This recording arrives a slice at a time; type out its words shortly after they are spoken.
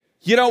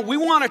You know, we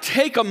want to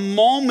take a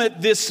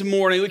moment this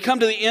morning. We come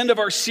to the end of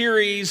our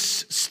series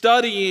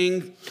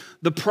studying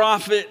the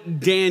prophet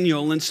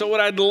Daniel. And so what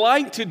I'd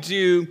like to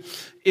do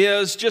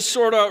is just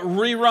sort of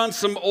rerun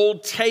some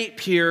old tape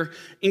here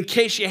in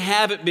case you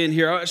haven't been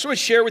here. I just want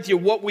to share with you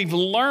what we've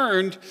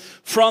learned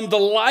from the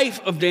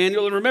life of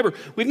Daniel. And remember,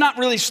 we've not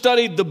really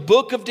studied the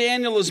book of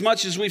Daniel as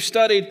much as we've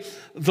studied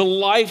the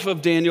life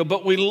of Daniel,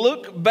 but we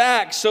look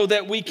back so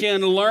that we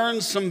can learn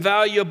some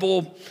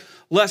valuable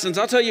lessons.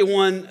 I'll tell you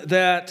one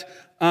that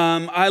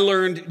I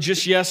learned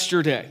just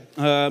yesterday,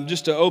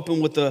 just to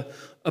open with a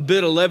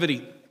bit of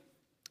levity.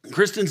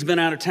 Kristen's been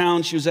out of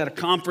town. She was at a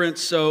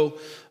conference, so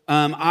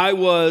I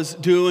was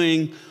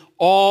doing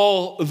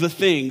all the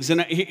things.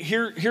 And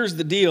here's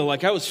the deal.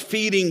 Like, I was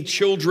feeding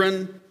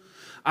children.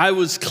 I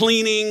was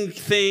cleaning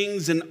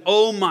things. And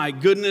oh my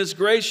goodness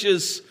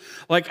gracious,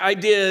 like I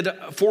did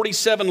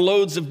 47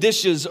 loads of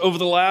dishes over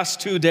the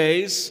last 2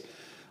 days.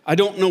 I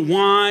don't know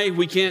why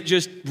we can't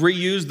just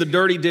reuse the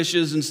dirty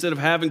dishes instead of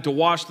having to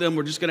wash them.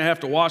 We're just going to have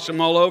to wash them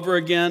all over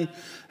again.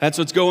 That's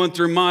what's going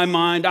through my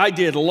mind. I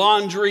did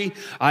laundry.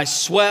 I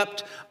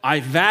swept. I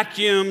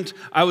vacuumed.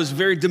 I was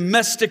very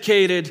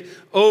domesticated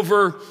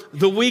over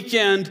the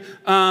weekend.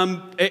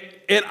 And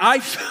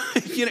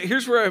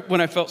here's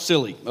when I felt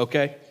silly,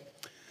 okay?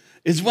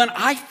 Is when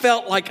I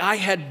felt like I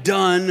had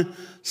done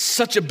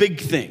such a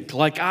big thing.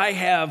 Like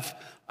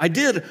I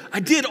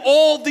did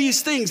all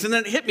these things, and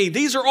then it hit me.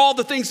 These are all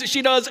the things that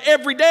she does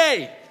every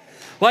day.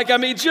 Like, I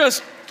mean,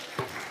 just,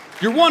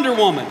 you're Wonder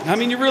Woman. I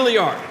mean, you really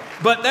are.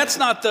 But that's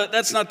not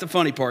the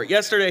funny part.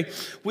 Yesterday,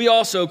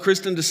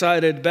 Kristen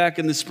decided back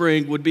in the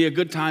spring would be a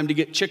good time to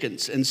get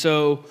chickens. And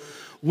so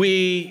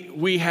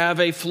we have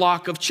a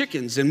flock of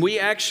chickens. And we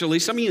actually,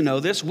 some of you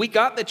know this, we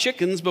got the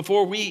chickens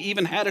before we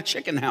even had a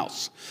chicken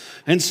house.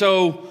 And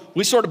so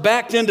we sort of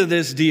backed into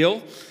this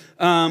deal.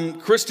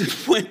 Kristen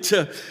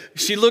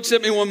she looks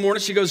at me one morning,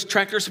 she goes,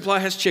 Tractor Supply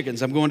has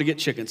chickens. I'm going to get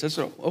chickens. I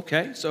said,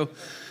 okay. So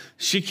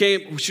she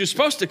was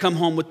supposed to come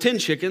home with 10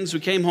 chickens.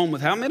 We came home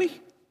with how many?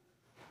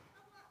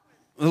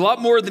 A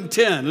lot more than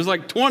 10. It was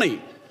like 20.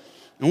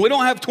 And we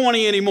don't have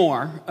 20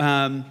 anymore.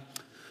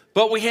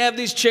 But we have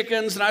these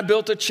chickens, and I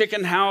built a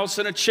chicken house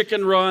and a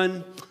chicken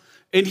run.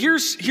 And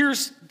here's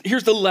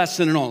the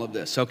lesson in all of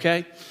this,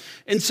 okay?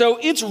 And so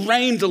it's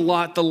rained a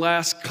lot the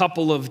last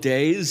couple of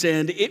days,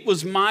 and it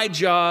was my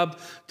job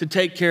to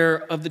take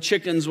care of the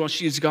chickens while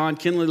she's gone.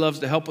 Kinley loves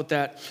to help with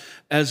that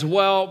as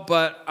well,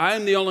 but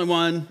I'm the only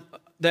one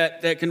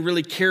that can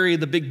really carry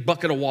the big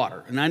bucket of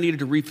water, and I needed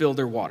to refill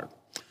their water.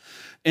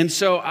 And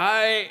so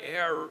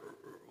I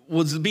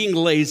was being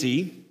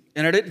lazy,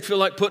 and I didn't feel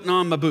like putting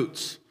on my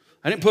boots.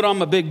 I didn't put on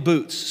my big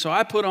boots, so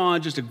I put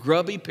on just a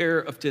grubby pair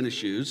of tennis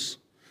shoes.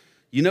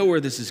 You know where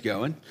this is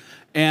going.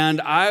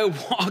 And I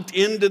walked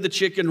into the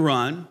chicken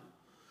run,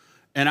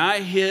 and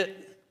I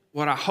hit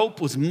what I hope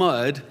was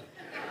mud.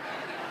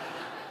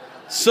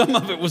 Some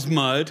of it was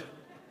mud.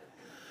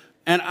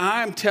 And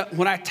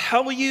when I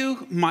tell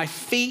you my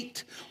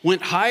feet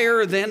went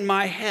higher than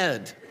my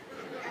head,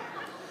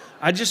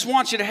 I just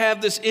want you to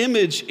have this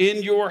image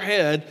in your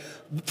head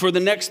for the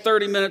next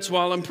 30 minutes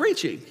while I'm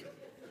preaching.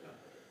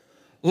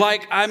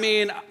 Like, I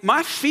mean,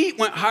 my feet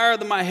went higher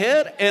than my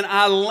head, and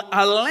I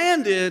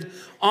landed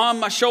on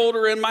my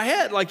shoulder and my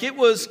head. Like, it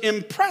was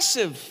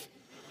impressive.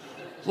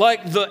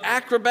 Like the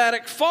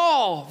acrobatic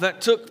fall that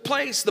took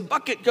place. The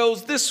bucket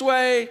goes this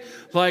way.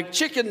 Like,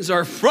 chickens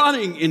are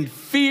running in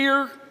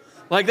fear.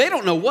 Like, they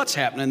don't know what's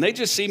happening. They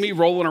just see me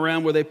rolling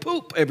around where they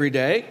poop every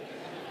day.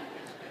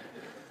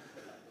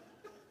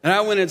 And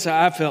I went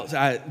inside,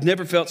 I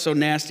never felt so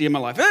nasty in my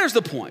life. There's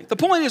the point. The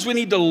point is we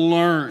need to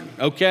learn,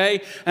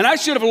 okay? And I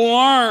should have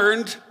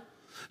learned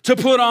to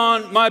put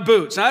on my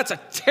boots. Now, that's a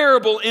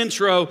terrible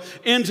intro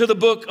into the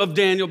book of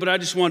Daniel, but I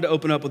just wanted to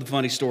open up with a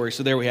funny story,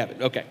 so there we have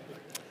it. Okay.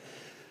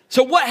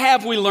 So what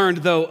have we learned,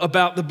 though,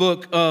 about the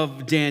book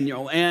of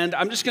Daniel? And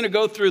I'm just going to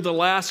go through the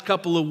last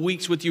couple of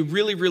weeks with you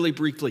really, really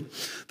briefly.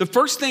 The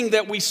first thing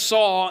that we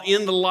saw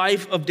in the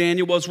life of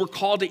Daniel was we're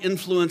called to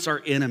influence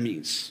our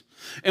enemies.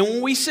 And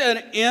when we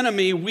said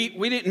enemy,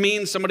 we didn't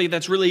mean somebody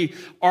that's really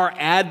our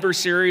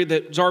adversary,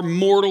 that's our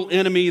mortal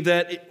enemy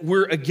that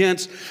we're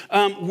against.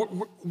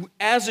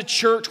 As a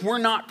church, we're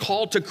not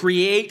called to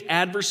create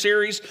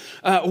adversaries.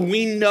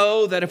 We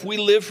know that if we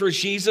live for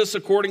Jesus,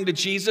 according to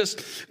Jesus,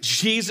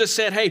 Jesus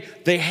said, hey,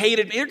 they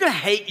hated me. They're going to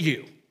hate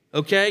you.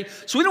 Okay?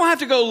 So we don't have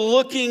to go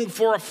looking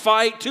for a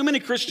fight. Too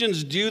many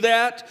Christians do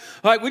that.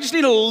 All right, we just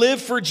need to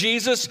live for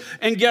Jesus.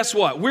 And guess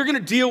what? We're going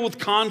to deal with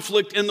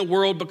conflict in the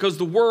world because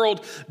the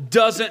world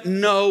doesn't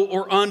know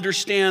or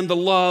understand the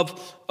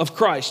love of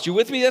Christ. You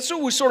with me? That's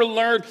what we sort of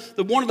learned.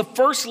 One of the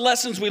first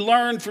lessons we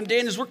learned from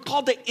Daniel is we're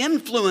called to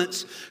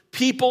influence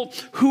people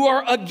who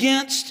are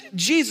against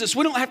Jesus.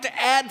 We don't have to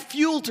add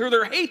fuel to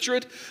their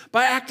hatred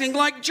by acting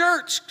like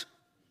jerks.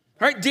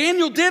 All right?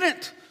 Daniel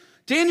didn't.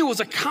 Daniel was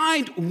a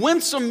kind,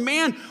 winsome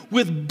man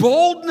with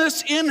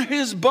boldness in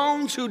his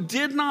bones who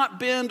did not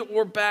bend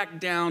or back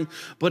down,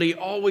 but he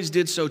always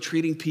did so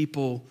treating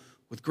people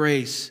with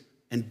grace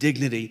and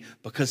dignity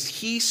because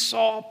he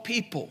saw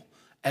people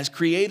as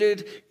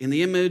created in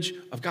the image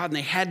of God, and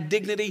they had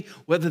dignity,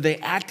 whether they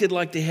acted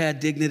like they had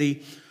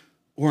dignity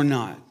or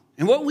not.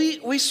 And what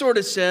we sort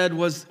of said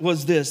was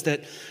this,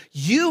 that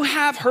you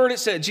have heard it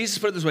said, Jesus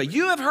put it this way,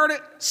 you have heard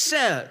it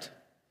said,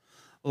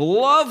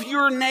 love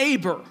your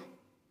neighbor.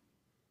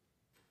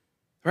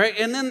 Right?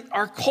 And then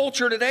our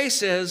culture today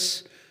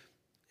says,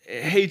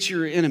 hate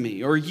your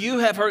enemy. Or you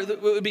have heard,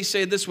 it would be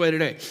said this way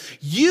today.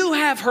 You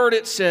have heard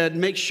it said,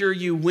 make sure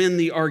you win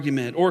the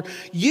argument. Or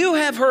you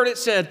have heard it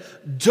said,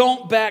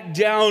 don't back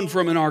down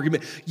from an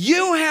argument.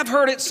 You have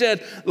heard it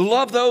said,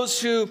 love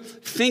those who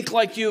think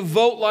like you,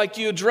 vote like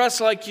you,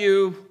 dress like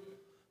you.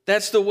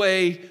 That's the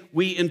way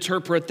we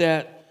interpret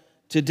that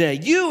today.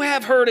 You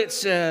have heard it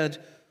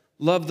said,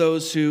 love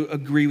those who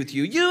agree with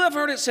you. You have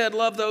heard it said,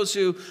 love those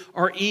who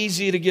are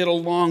easy to get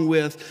along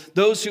with,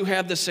 those who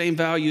have the same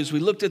values. We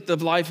looked at the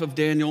life of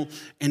Daniel,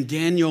 and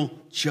Daniel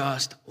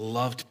just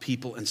loved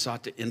people and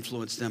sought to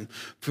influence them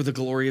for the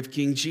glory of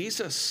King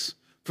Jesus,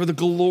 for the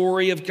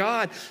glory of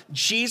God.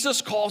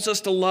 Jesus calls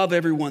us to love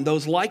everyone,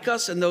 those like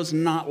us and those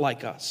not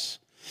like us.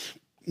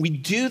 We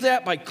do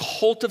that by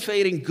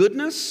cultivating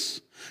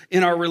goodness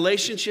in our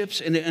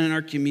relationships and in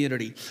our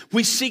community.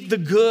 We seek the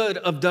good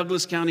of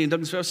Douglas County and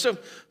Douglasville.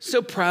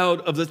 So proud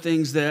of the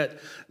things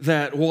that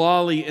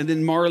Wally and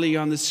then Marley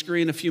on the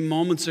screen a few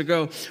moments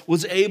ago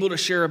was able to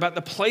share about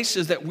the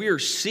places that we are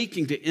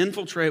seeking to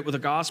infiltrate with the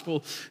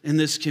gospel in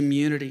this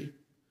community.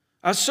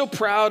 I was so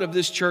proud of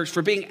this church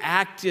for being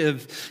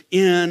active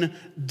in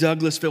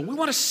Douglasville. We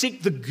want to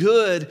seek the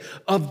good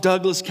of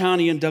Douglas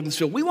County and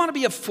Douglasville. We want to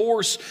be a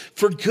force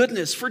for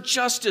goodness, for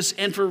justice,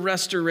 and for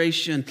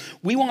restoration.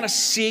 We want to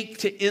seek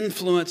to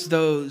influence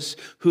those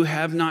who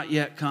have not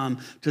yet come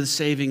to the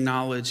saving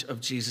knowledge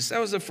of Jesus.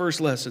 That was the first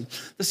lesson.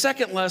 The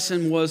second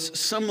lesson was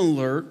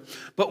similar,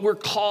 but we're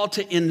called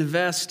to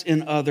invest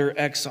in other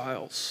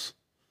exiles.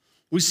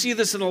 We see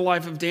this in the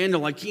life of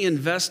Daniel, like he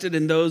invested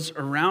in those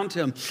around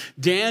him.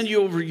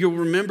 Daniel, you'll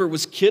remember,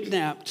 was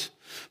kidnapped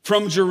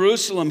from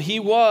Jerusalem. He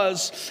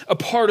was a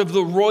part of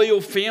the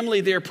royal family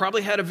there,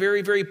 probably had a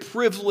very, very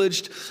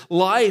privileged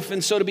life.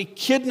 And so to be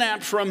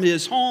kidnapped from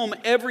his home,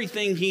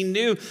 everything he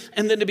knew,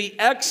 and then to be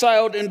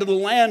exiled into the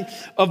land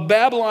of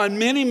Babylon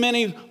many,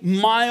 many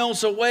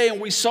miles away.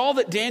 And we saw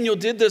that Daniel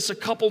did this a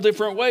couple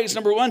different ways.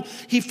 Number one,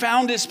 he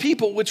found his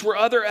people, which were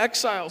other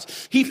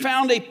exiles. He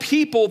found a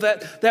people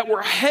that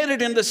were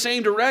headed in the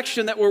same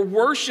direction, that were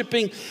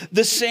worshiping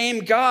the same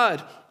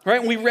God. Right?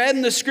 And we read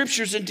in the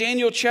scriptures in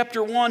Daniel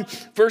chapter 1,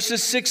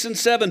 verses 6 and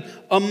 7,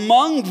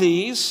 among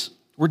these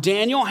were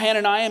Daniel,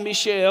 Hananiah,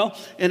 Mishael,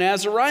 and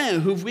Azariah,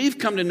 who we've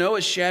come to know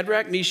as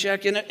Shadrach,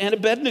 Meshach, and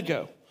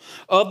Abednego,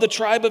 of the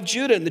tribe of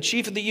Judah. And the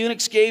chief of the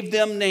eunuchs gave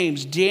them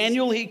names.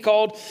 Daniel he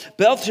called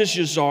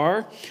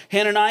Belteshazzar.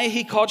 Hananiah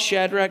he called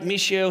Shadrach.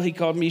 Mishael he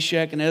called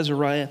Meshach. And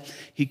Azariah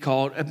he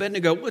called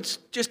Abednego. It's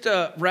just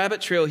a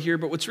rabbit trail here,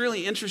 but what's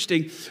really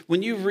interesting,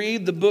 when you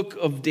read the book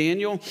of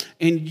Daniel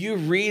and you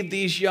read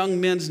these young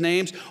men's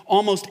names,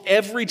 almost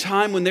every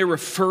time when they're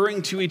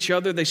referring to each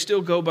other, they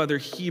still go by their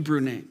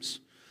Hebrew names.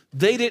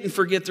 They didn't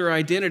forget their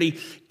identity,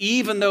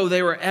 even though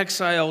they were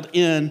exiled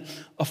in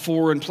a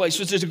foreign place,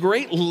 which is a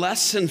great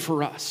lesson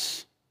for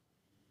us.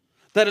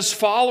 That as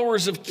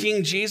followers of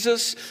King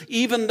Jesus,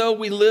 even though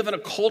we live in a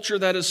culture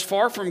that is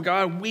far from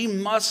God, we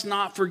must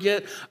not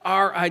forget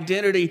our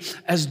identity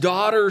as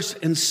daughters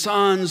and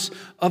sons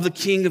of the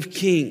King of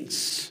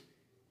Kings.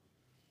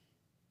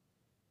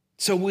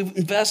 So we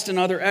invest in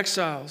other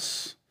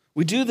exiles.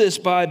 We do this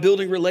by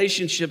building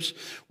relationships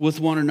with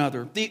one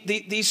another.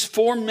 These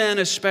four men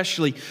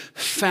especially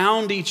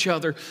found each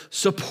other,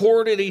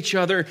 supported each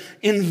other,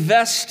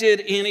 invested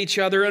in each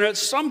other. And at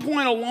some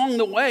point along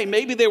the way,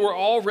 maybe they were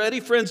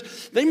already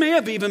friends. They may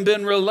have even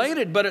been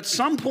related, but at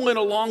some point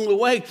along the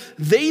way,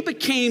 they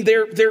became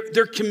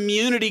their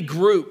community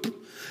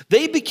group.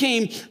 They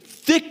became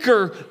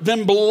thicker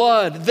than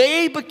blood.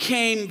 They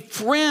became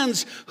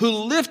friends who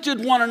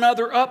lifted one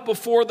another up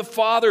before the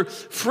Father,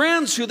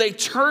 friends who they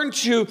turned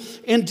to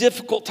in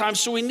difficult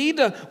times. So we need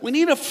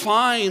to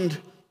find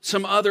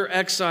some other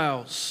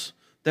exiles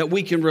that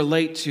we can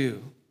relate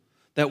to,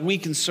 that we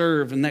can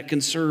serve and that can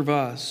serve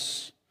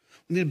us.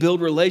 We need to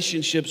build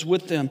relationships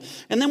with them.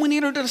 And then we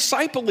need to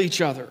disciple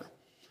each other.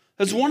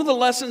 That's one of the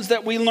lessons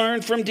that we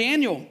learned from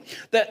Daniel,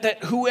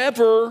 that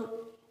whoever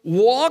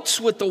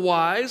walks with the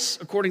wise,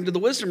 according to the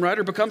wisdom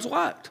writer, becomes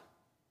what?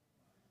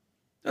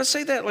 Let's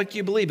say that like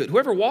you believe it.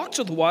 Whoever walks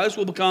with the wise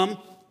will become,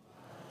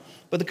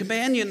 but the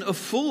companion of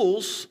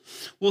fools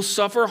will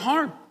suffer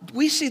harm.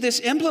 We see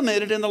this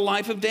implemented in the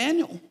life of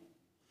Daniel.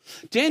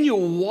 Daniel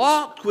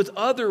walked with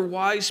other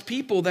wise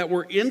people that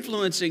were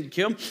influencing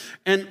him,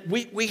 and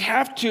we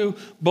have to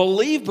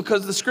believe,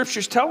 because the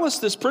scriptures tell us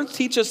this,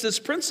 teach us this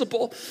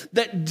principle,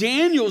 that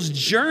Daniel's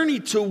journey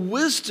to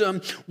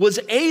wisdom was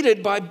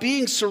aided by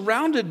being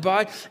surrounded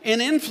by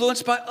and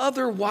influenced by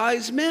other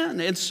wise men,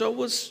 and so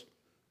was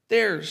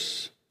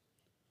theirs.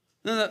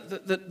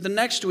 The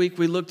next week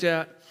we looked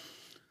at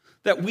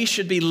that we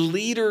should be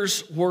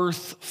leaders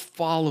worth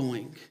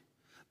following.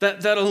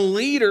 That a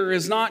leader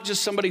is not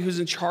just somebody who's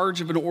in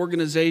charge of an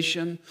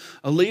organization.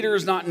 A leader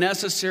is not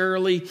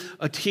necessarily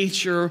a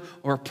teacher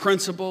or a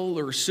principal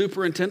or a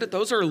superintendent.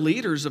 Those are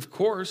leaders, of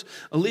course.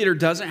 A leader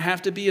doesn't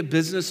have to be a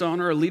business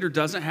owner. A leader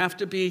doesn't have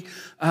to be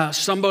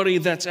somebody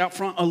that's out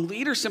front. A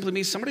leader simply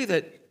means somebody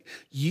that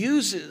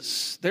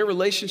uses their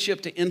relationship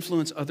to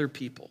influence other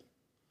people.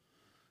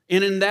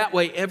 And in that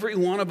way, every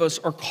one of us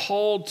are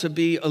called to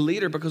be a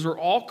leader because we're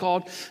all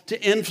called to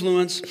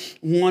influence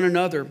one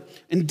another.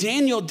 And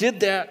Daniel did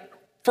that,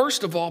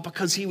 first of all,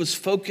 because he was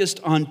focused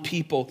on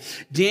people.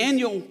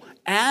 Daniel,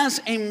 as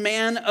a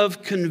man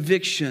of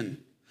conviction,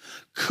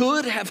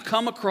 could have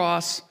come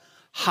across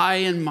high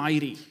and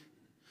mighty.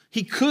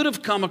 He could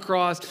have come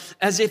across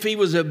as if he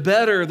was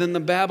better than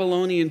the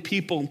Babylonian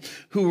people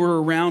who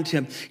were around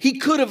him. He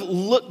could have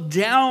looked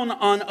down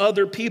on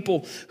other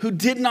people who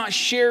did not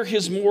share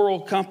his moral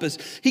compass.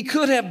 He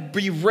could have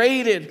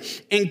berated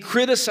and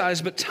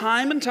criticized, but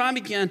time and time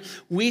again,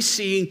 we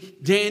see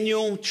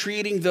Daniel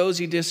treating those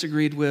he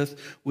disagreed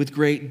with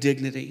great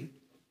dignity.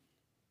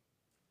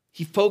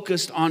 He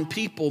focused on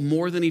people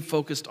more than he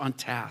focused on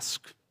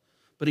task,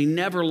 but he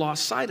never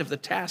lost sight of the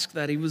task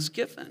that he was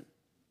given.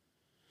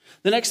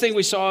 The next thing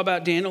we saw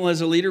about Daniel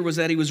as a leader was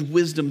that he was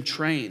wisdom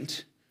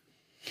trained.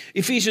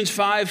 Ephesians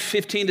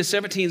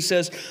 5:15-17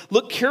 says,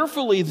 "Look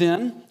carefully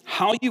then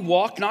how you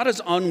walk, not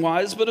as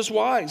unwise, but as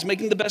wise,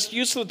 making the best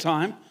use of the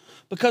time,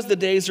 because the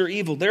days are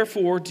evil.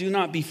 Therefore, do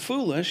not be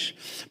foolish,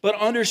 but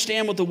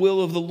understand what the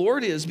will of the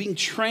Lord is. Being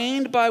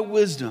trained by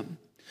wisdom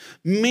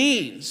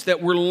means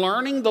that we're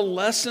learning the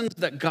lessons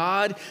that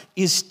God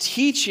is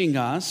teaching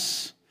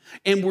us,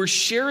 and we're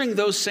sharing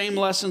those same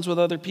lessons with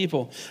other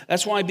people.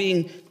 That's why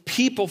being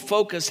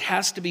people-focused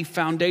has to be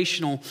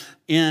foundational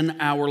in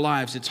our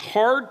lives. It's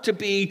hard to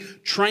be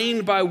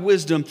trained by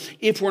wisdom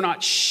if we're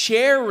not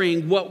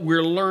sharing what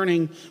we're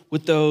learning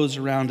with those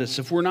around us.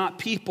 If we're not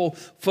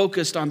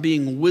people-focused on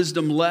being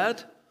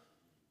wisdom-led,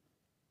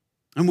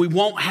 and we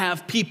won't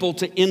have people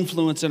to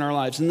influence in our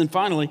lives. And then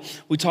finally,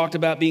 we talked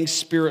about being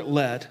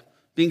spirit-led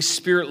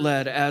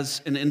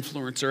as an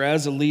influencer,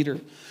 as a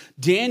leader.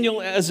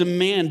 Daniel, as a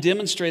man,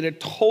 demonstrated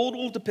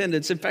total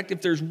dependence. In fact,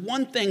 if there's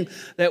one thing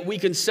that we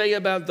can say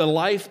about the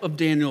life of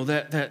Daniel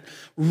that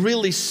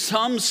really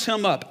sums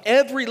him up,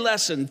 every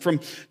lesson from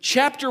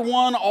chapter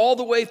 1 all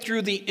the way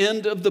through the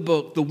end of the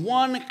book, the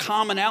one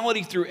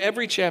commonality through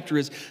every chapter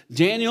is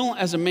Daniel,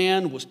 as a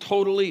man, was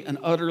totally and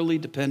utterly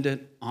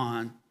dependent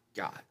on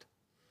God.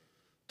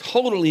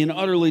 Totally and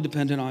utterly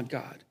dependent on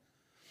God.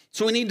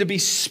 So we need to be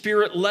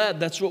spirit-led.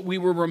 That's what we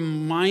were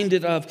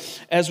reminded of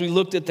as we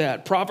looked at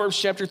that. Proverbs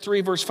chapter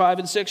 3, verse 5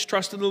 and 6,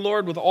 "Trust in the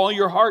Lord with all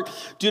your heart.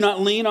 Do not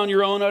lean on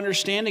your own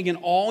understanding. In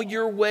all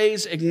your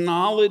ways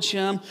acknowledge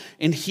him,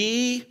 and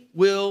he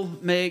will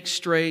make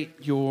straight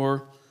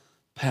your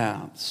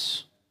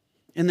paths."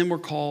 And then we're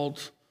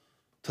called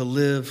to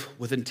live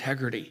with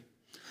integrity.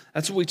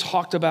 That's what we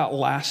talked about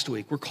last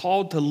week. We're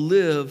called to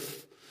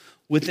live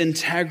with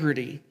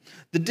integrity.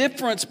 The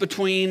difference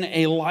between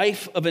a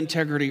life of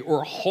integrity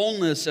or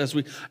wholeness,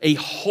 a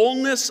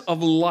wholeness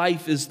of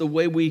life is the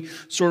way we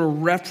sort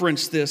of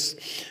reference this.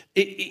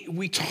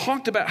 We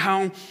talked about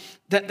how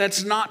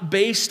that's not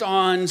based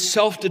on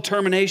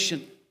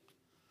self-determination.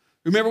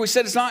 Remember, we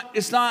said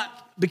it's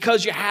not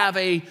because you have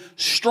a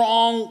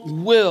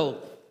strong will.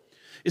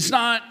 It's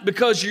not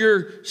because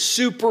you're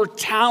super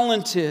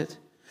talented.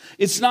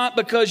 It's not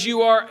because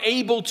you are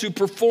able to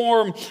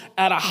perform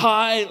at a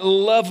high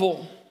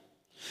level.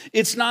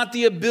 It's not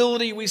the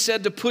ability, we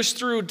said, to push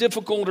through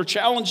difficult or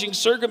challenging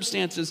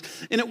circumstances.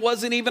 And it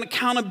wasn't even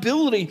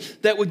accountability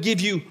that would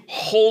give you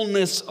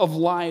wholeness of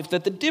life.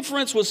 That the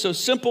difference was so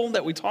simple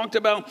that we talked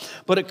about,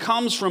 but it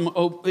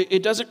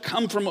doesn't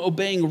come from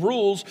obeying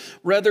rules.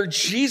 Rather,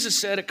 Jesus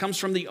said it comes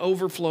from the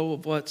overflow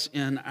of what's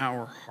in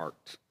our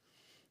heart.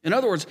 In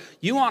other words,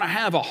 you want to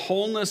have a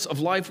wholeness of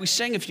life. We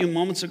sang a few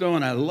moments ago,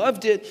 and I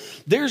loved it.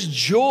 There's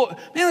joy.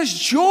 Man, there's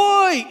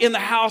joy in the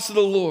house of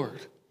the Lord.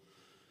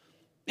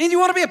 And you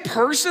want to be a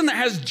person that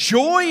has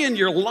joy in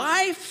your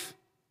life?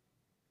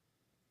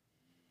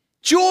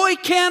 Joy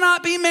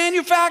cannot be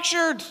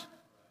manufactured.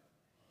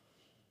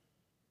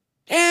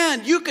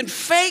 And you can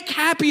fake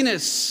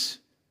happiness.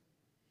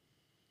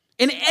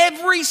 And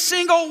every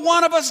single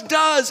one of us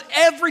does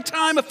every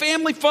time a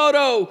family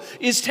photo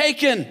is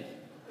taken.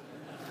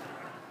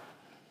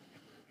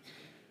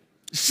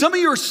 Some of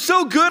you are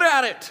so good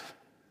at it.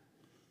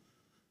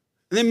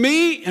 And then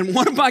me and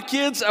one of my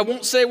kids, I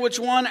won't say which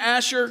one,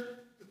 Asher,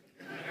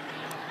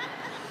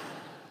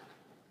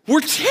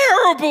 we're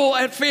terrible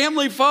at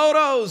family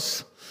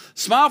photos.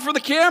 Smile for the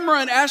camera,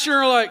 and Asher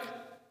are like,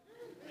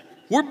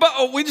 we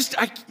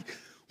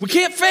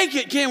can't fake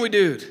it, can we,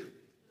 dude?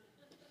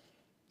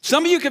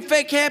 Some of you can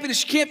fake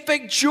happiness, you can't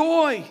fake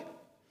joy.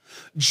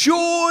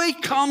 Joy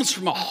comes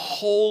from a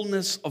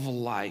wholeness of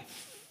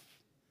life.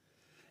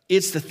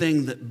 It's the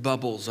thing that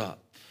bubbles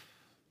up.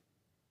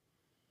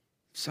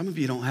 Some of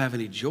you don't have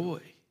any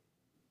joy.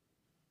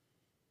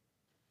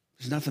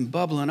 There's nothing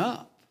bubbling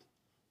up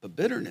but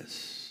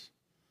bitterness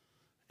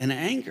and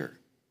anger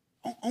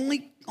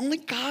Only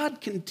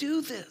God can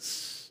do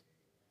this.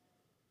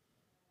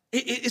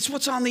 It's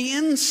what's on the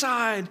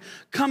inside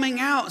coming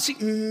out. See,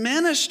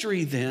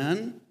 ministry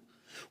then,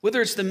 whether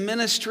it's the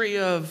ministry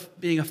of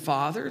being a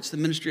father, it's the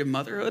ministry of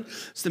motherhood,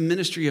 it's the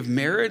ministry of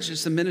marriage,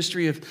 it's the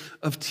ministry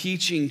of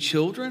teaching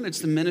children, it's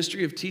the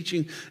ministry of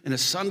teaching in a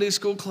Sunday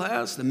school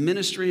class, the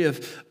ministry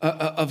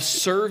of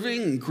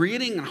serving and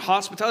greeting and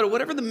hospitality,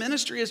 whatever the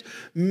ministry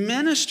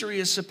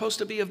is supposed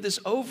to be of this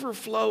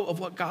overflow of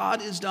what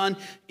God has done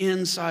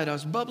inside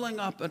us, bubbling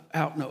up and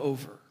out and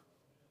over.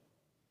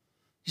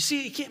 You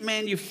see, you can't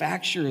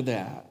manufacture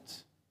that.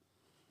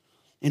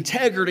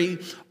 Integrity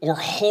or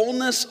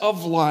wholeness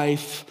of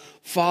life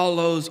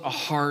follows a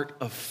heart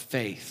of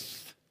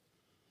faith.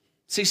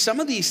 See, some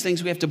of these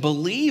things we have to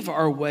believe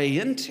our way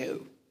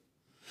into.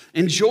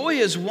 And joy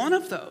is one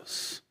of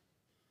those.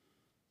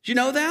 Do you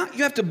know that?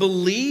 You have to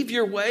believe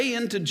your way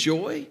into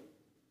joy.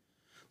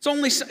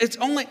 It's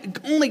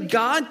only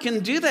God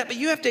can do that, but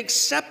you have to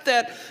accept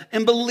that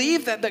and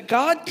believe that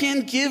God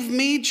can give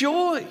me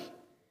joy.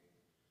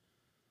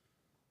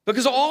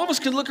 Because all of us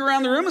can look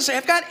around the room and say,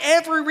 I've got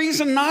every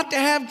reason not to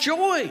have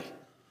joy.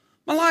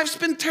 My life's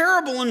been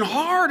terrible and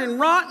hard and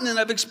rotten, and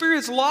I've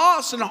experienced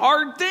loss and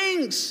hard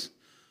things.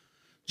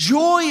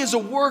 Joy is a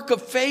work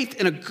of faith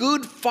in a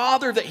good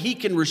Father that He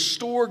can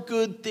restore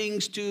good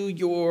things to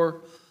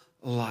your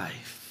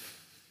life.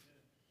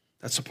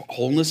 That's the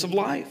wholeness of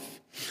life.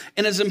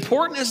 And as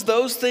important as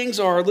those things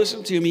are,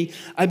 listen to me,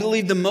 I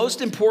believe the most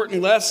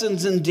important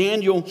lessons in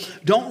Daniel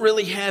don't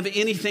really have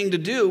anything to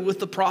do with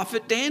the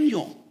prophet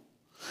Daniel.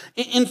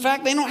 In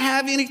fact, they don't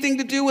have anything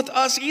to do with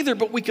us either,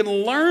 but we can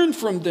learn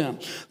from them.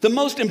 The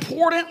most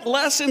important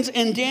lessons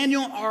in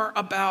Daniel are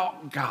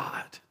about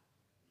God.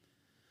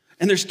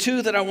 And there's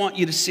two that I want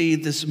you to see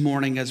this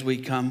morning as we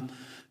come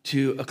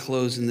to a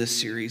close in this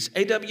series.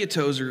 A.W.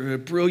 Tozer, a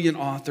brilliant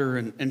author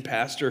and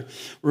pastor,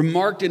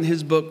 remarked in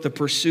his book, The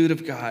Pursuit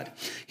of God,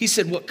 he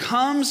said, what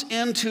comes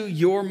into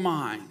your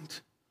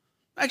mind,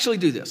 actually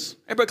do this.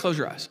 Everybody close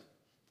your eyes.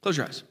 Close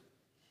your eyes.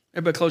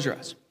 Everybody close your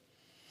eyes.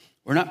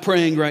 We're not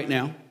praying right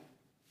now.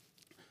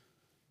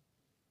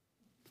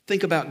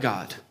 Think about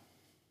God.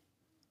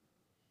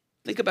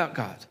 Think about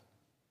God.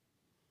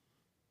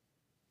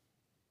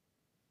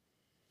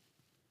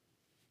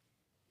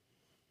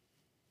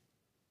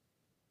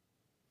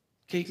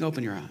 Okay, you can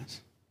open your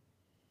eyes.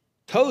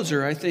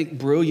 Tozer, I think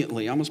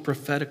brilliantly, almost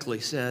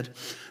prophetically said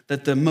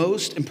that the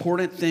most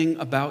important thing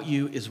about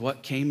you is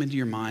what came into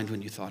your mind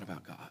when you thought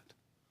about God.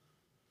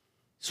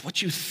 It's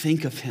what you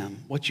think of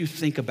Him, what you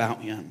think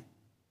about Him.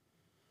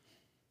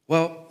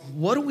 Well,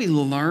 what do we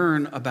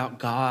learn about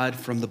God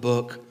from the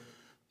book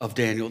of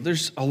Daniel?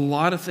 There's a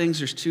lot of things.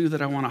 There's two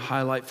that I want to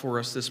highlight for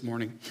us this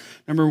morning.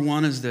 Number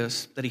one is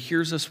this, that He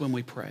hears us when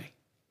we pray.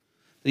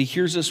 That He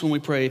hears us when we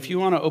pray. If you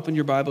want to open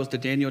your Bibles to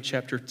Daniel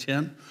chapter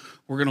 10,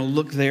 we're going to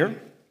look there.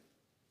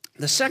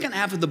 The second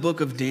half of the book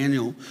of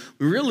Daniel,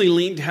 we really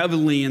leaned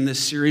heavily in this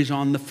series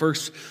on the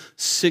first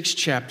 6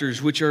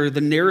 chapters, which are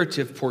the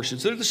narrative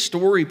portions. They're the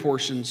story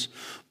portions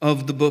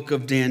of the book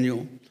of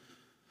Daniel.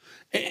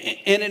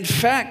 And in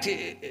fact,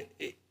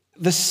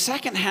 the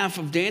second half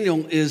of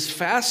Daniel is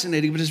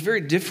fascinating, but it's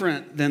very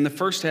different than the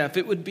first half.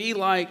 It would be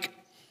like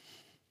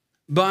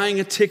buying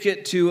a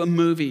ticket to a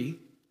movie.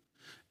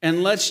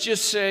 And let's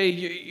just say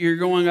you're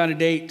going on a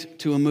date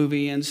to a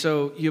movie, and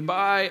so you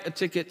buy a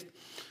ticket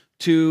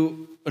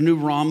to a new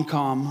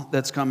rom-com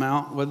that's come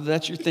out, whether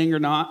that's your thing or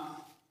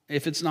not.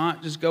 If it's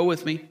not, just go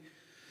with me.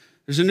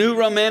 There's a new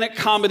romantic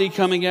comedy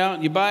coming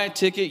out. You buy a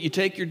ticket, you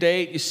take your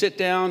date, you sit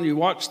down, you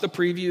watch the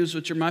previews,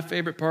 which are my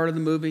favorite part of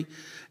the movie,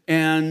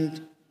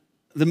 and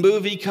the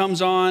movie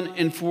comes on,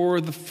 and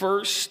for the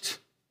first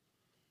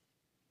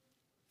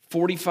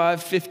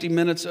 45, 50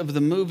 minutes of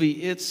the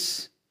movie,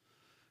 it's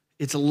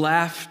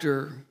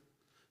laughter,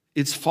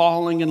 it's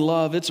falling in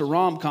love, it's a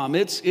rom-com,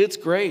 it's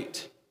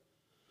great.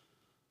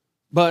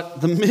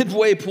 But the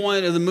midway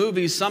point of the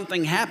movie,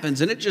 something happens,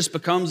 and it just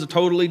becomes a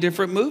totally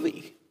different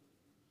movie.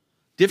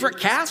 Different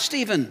cast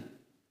even.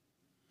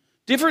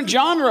 Different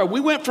genre. We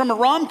went from a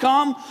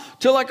rom-com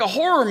to like a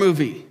horror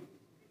movie.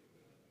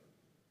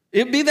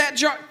 It'd be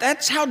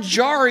that's how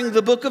jarring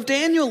the book of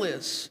Daniel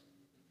is.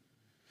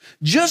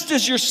 Just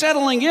as you're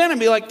settling in and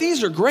be like,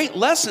 these are great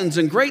lessons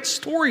and great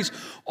stories,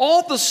 all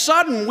of a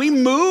sudden we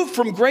move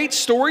from great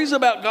stories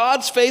about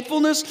God's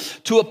faithfulness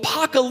to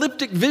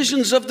apocalyptic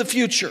visions of the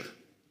future.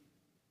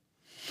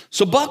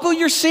 So buckle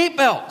your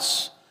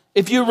seatbelts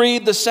if you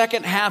read the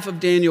second half of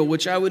Daniel,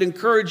 which I would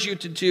encourage you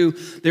to do.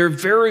 They're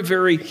very,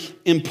 very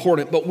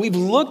important. But we've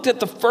looked at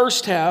the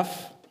first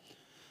half.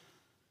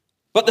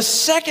 But the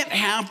second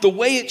half, the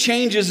way it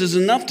changes is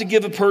enough to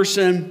give a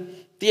person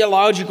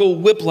theological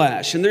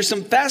whiplash. And there's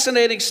some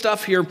fascinating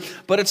stuff here,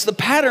 but it's the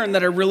pattern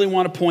that I really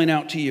want to point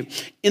out to you.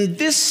 In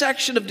this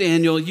section of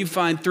Daniel, you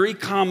find 3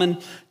 common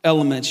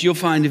elements. You'll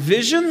find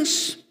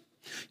visions,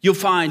 you'll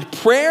find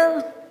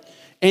prayer,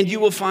 and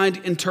you will find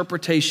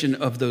interpretation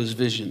of those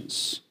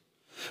visions.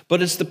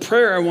 But it's the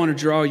prayer I want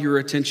to draw your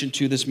attention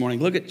to this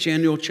morning. Look at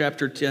Daniel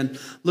chapter 10.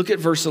 Look at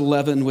verse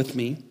 11 with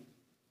me.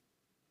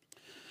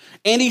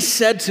 And he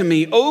said to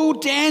me, "O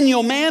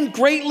Daniel, man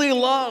greatly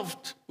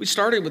loved." We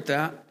started with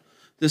that,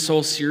 this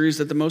whole series,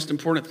 that the most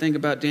important thing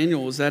about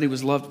Daniel was that he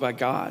was loved by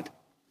God.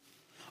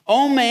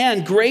 "O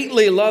man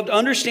greatly loved,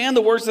 understand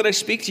the words that I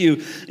speak to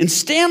you, and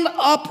stand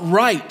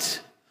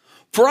upright,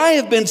 for I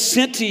have been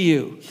sent to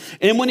you."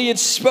 And when he had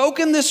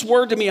spoken this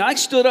word to me, I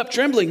stood up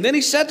trembling. Then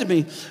he said to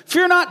me,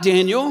 "Fear not,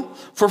 Daniel,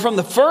 for from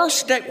the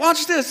first day,"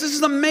 watch this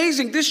is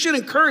amazing. This should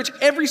encourage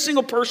every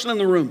single person in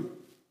the room.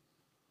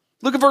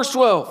 Look at verse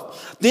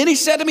 12. "Then he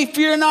said to me,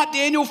 Fear not,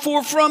 Daniel,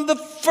 for from the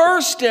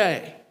first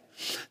day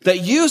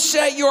that you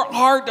set your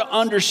heart to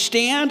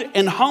understand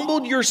and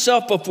humbled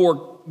yourself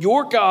before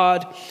your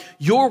God,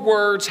 your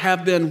words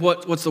have been,"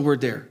 what's the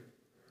word there?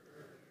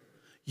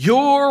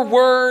 "Your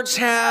words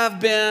have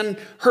been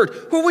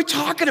heard." Who are we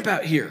talking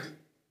about here?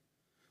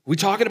 Are we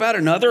talking about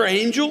another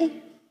angel?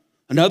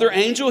 Another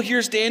angel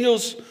hears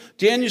Daniel's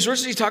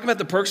words. He's talking about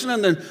the person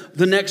in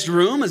the next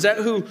room. Is that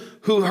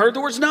who heard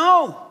the words?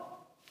 No.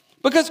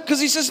 Because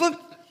he says, look,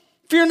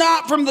 fear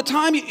not from the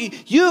time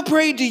you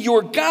prayed to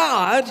your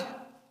God,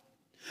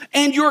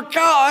 and your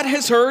God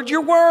has heard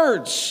your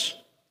words.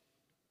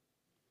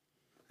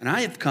 And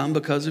I have come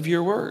because of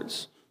your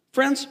words.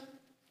 Friends,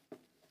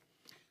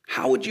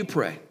 how would you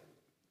pray?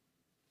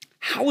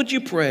 How would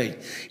you pray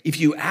if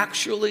you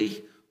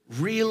actually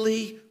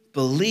really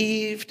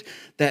believed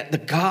that the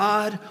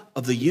God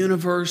of the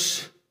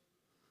universe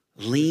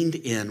leaned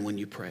in when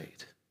you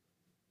prayed?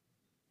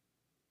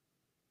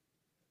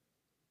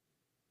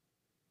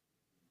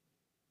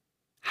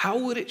 How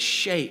would it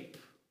shape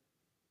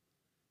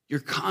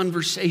your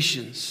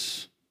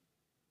conversations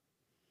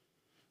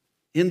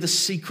in the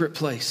secret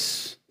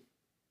place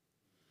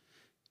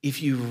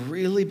if you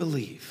really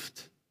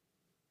believed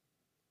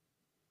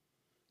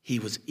he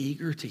was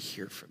eager to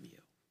hear from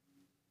you?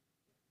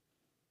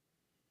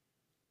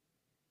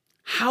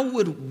 How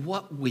would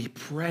what we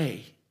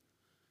pray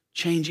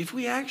change if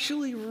we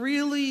actually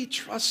really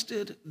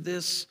trusted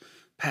this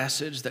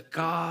passage that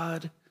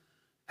God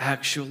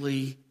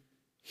actually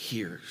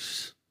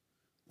hears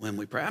when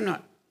we pray? I'm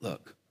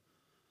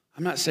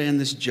not saying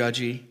this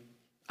judgy.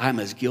 I'm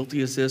as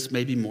guilty as this,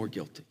 maybe more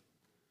guilty.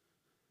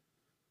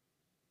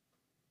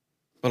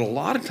 But a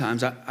lot of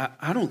times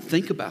I don't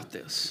think about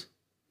this.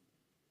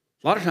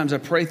 A lot of times I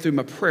pray through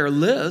my prayer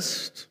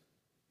list,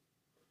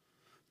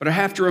 but I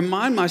have to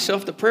remind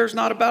myself that prayer is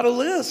not about a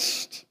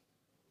list.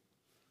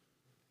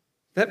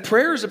 That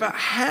prayer is about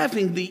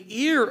having the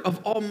ear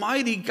of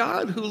Almighty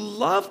God who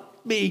loved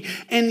me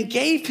and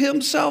gave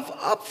himself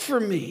up for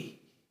me.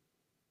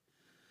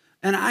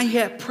 And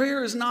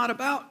prayer is not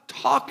about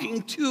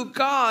talking to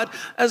God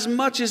as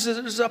much as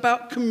it is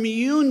about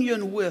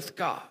communion with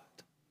God.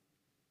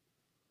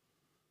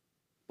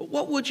 But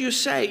what would you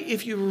say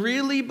if you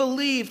really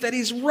believed that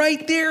he's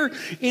right there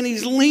and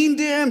he's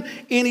leaned in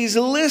and he's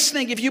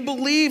listening? If you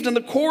believed in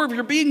the core of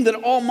your being that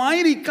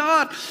Almighty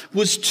God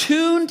was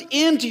tuned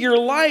into your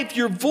life,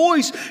 your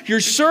voice,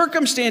 your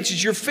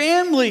circumstances, your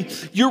family,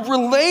 your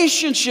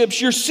relationships,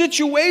 your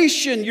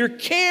situation, your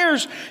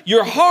cares,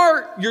 your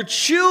heart, your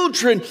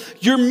children,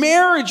 your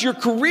marriage, your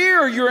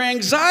career, your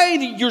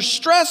anxiety, your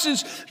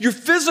stresses, your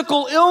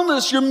physical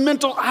illness, your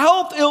mental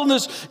health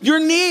illness, your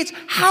needs,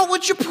 how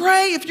would you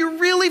pray if you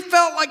really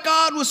felt like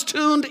God was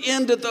tuned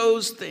into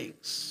those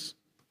things?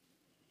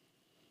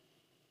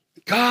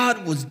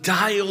 God was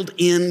dialed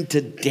into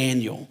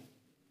Daniel.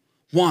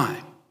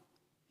 Why?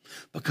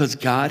 Because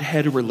God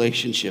had a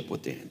relationship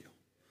with Daniel.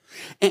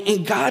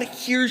 And God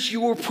hears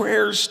your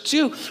prayers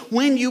too.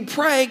 When you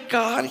pray,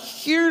 God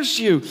hears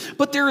you.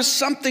 But there is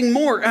something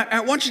more.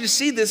 I want you to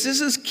see this. This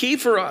is key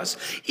for us.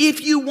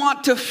 If you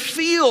want to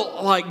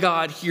feel like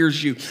God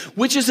hears you,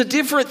 which is a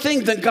different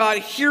thing than God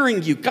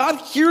hearing you. God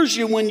hears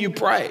you when you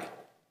pray.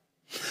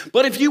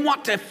 But if you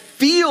want to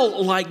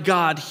feel like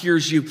God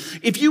hears you,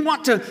 if you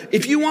want to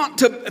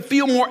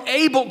feel more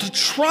able to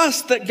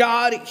trust that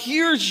God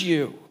hears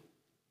you,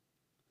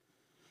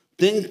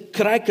 then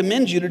could I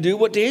commend you to do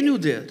what Daniel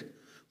did?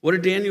 What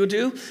did Daniel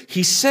do?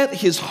 He set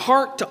his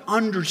heart to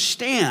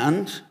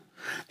understand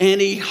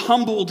and he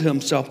humbled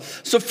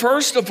himself. So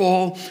first of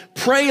all,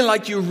 pray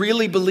like you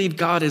really believe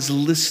God is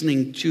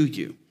listening to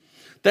you.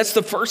 That's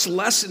the first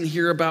lesson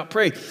here about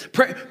pray.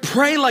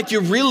 Pray like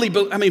you really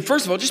believe.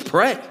 First of all, just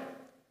pray.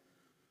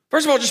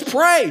 First of all, just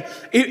pray.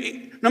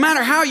 No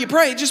matter how you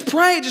pray,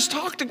 just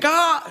talk to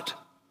God.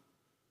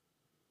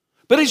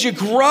 But as you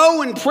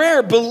grow in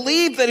prayer,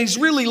 believe that he's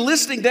really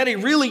listening, that he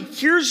really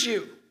hears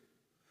you.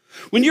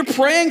 When you're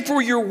praying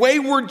for your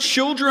wayward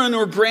children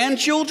or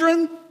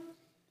grandchildren,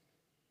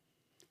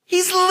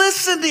 he's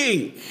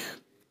listening.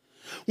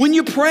 When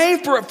you pray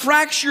for a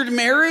fractured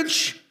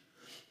marriage,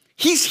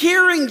 he's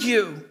hearing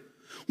you.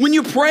 When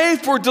you pray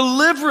for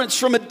deliverance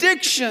from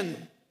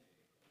addiction,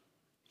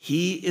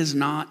 he is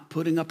not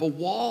putting up a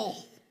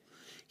wall.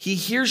 He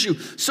hears you.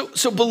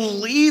 So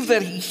believe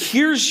that he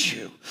hears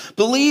you.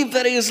 Believe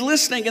that he is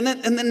listening. And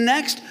then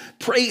next,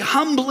 pray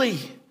humbly.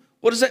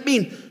 What does that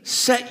mean?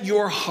 Set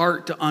your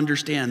heart to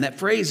understand. That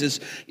phrase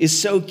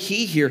is so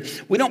key here.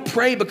 We don't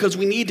pray because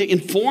we need to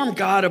inform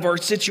God of our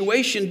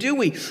situation, do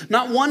we?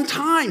 Not one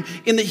time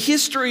in the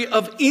history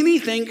of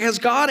anything has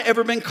God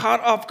ever been caught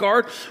off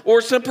guard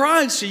or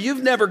surprised. So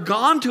you've never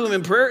gone to him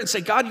in prayer and say,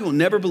 God, you will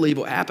never believe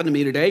what happened to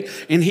me today.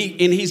 And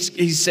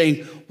he's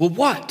saying, well,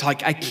 what?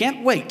 Like, I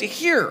can't wait to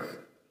hear.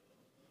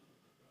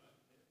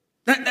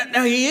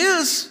 Now he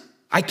is.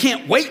 I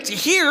can't wait to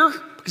hear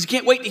because he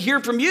can't wait to hear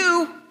from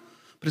you.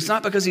 But it's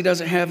not because he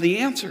doesn't have the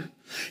answer.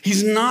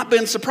 He's not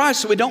been surprised.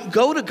 So we don't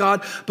go to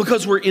God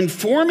because we're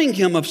informing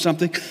him of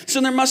something.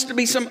 So there must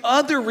be some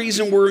other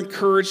reason we're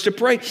encouraged to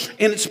pray.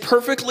 And it's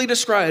perfectly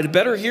described,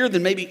 better here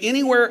than maybe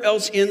anywhere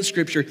else in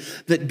Scripture,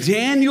 that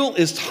Daniel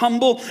is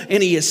humble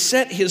and he has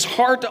set his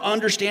heart to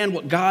understand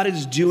what God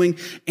is doing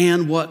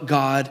and what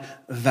God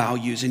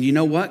values. And you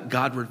know what?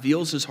 God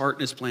reveals his heart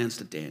and his plans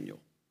to Daniel.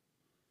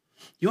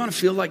 You want to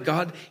feel like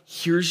God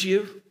hears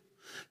you?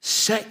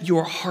 Set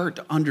your heart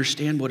to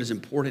understand what is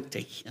important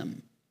to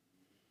him.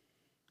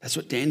 That's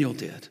what Daniel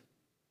did.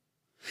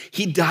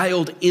 He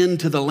dialed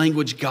into the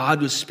language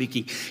God was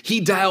speaking. He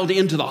dialed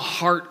into the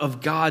heart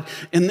of God.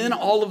 And then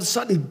all of a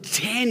sudden,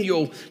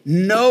 Daniel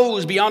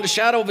knows beyond a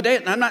shadow of a doubt.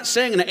 And I'm not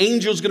saying an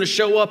angel's going to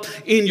show up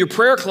in your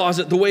prayer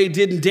closet the way it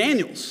did in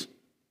Daniel's.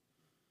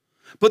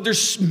 But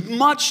there's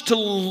much to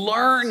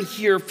learn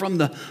here from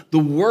the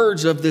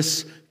words of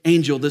this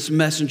angel, this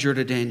messenger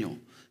to Daniel.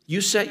 You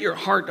set your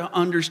heart to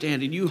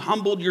understand, and you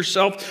humbled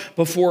yourself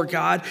before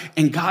God,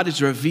 and God is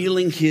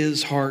revealing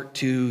his heart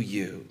to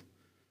you.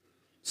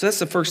 So that's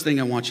the first thing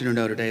I want you to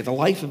know today. The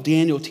life of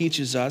Daniel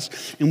teaches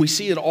us, and we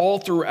see it all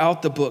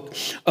throughout the book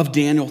of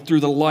Daniel, through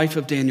the life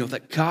of Daniel,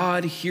 that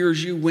God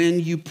hears you when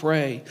you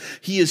pray.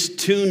 He is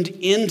tuned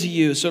into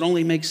you, so it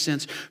only makes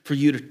sense for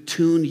you to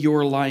tune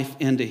your life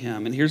into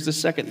him. And here's the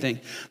second thing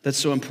that's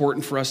so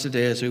important for us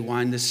today as we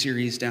wind this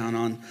series down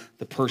on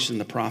the person,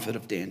 the prophet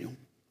of Daniel.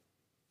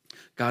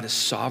 God is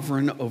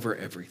sovereign over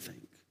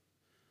everything.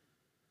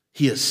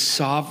 He is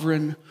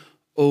sovereign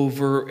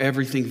over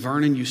everything.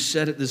 Vernon, you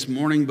said it this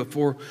morning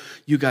before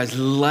you guys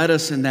led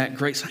us in that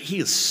grace. He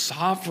is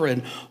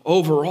sovereign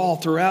over all.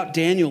 Throughout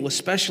Daniel,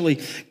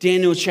 especially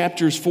Daniel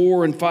chapters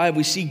 4 and 5,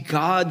 we see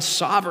God's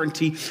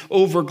sovereignty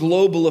over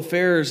global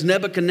affairs.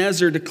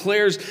 Nebuchadnezzar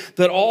declares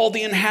that all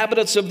the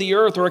inhabitants of the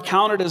earth are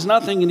accounted as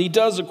nothing, and he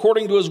does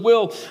according to his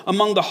will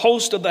among the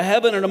host of the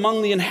heaven and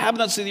among the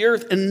inhabitants of the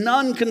earth, and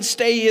none can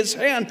stay his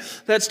hand.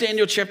 That's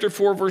Daniel chapter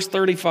 4, verse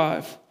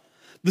 35.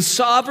 The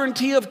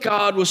sovereignty of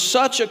God was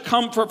such a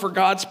comfort for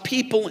God's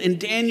people in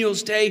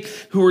Daniel's day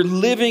who were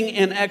living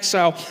in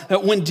exile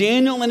that when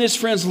Daniel and his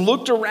friends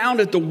looked around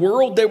at the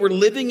world they were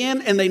living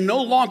in and they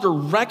no longer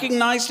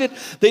recognized it,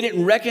 they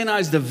didn't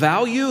recognize the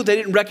value, they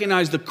didn't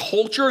recognize the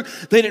culture,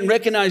 they didn't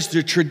recognize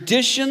the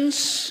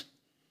traditions,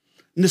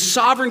 and the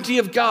sovereignty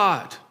of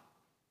God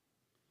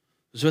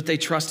was what they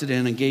trusted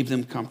in and gave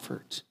them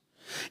comfort.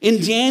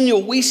 In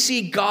Daniel, we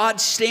see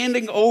God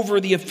standing over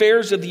the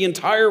affairs of the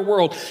entire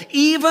world,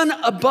 even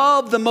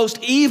above the most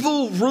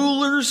evil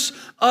rulers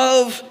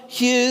of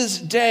his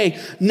day.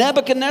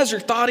 Nebuchadnezzar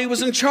thought he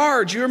was in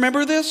charge. You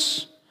remember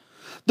this?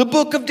 The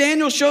book of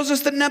Daniel shows us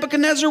that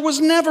Nebuchadnezzar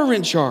was never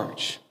in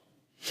charge.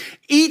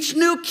 Each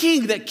new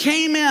king that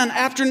came in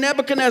after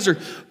Nebuchadnezzar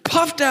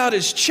puffed out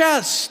his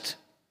chest,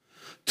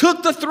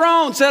 took the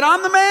throne, said,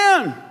 "I'm the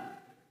man.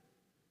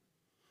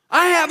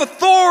 I have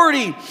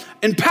authority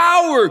and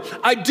power.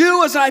 I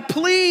do as I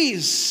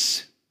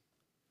please."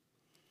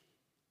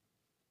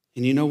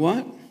 And you know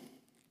what?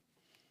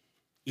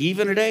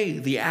 Even today,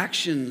 the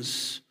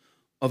actions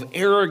of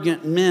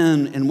arrogant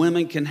men and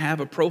women can have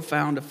a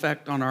profound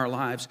effect on our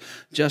lives,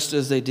 just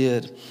as they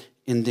did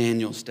in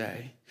Daniel's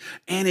day.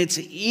 And it's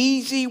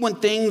easy when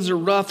things are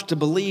rough to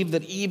believe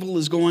that evil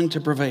is going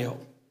to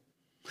prevail.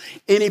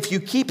 And if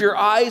you keep your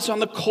eyes on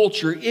the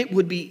culture, it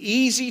would be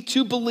easy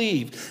to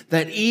believe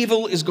that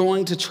evil is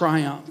going to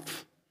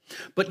triumph.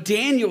 But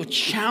Daniel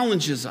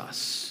challenges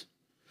us.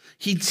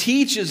 He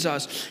teaches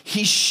us.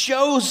 He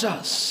shows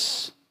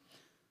us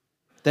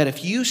that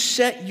if you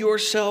set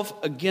yourself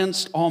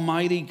against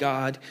Almighty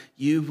God,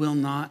 you will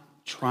not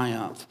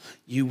triumph.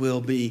 You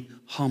will be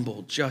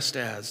humbled, just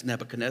as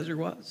Nebuchadnezzar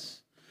was.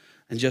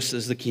 And just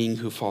as the king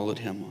who followed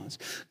him was.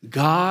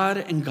 God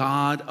and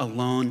God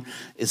alone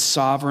is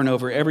sovereign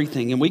over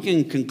everything. And we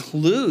can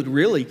conclude,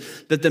 really,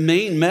 that the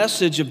main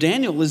message of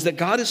Daniel is that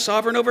God is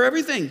sovereign over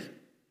everything.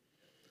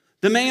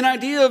 The main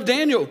idea of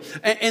Daniel.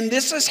 And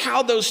this is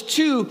how those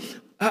two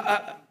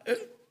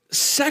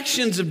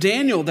sections of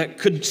Daniel that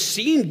could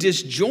seem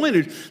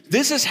disjointed,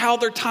 this is how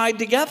they're tied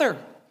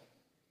together.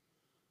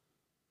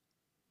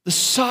 The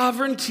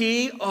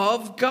sovereignty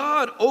of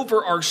God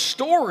over our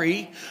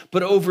story,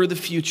 but over the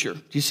future.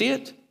 Do you see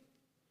it?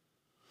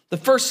 The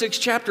first 6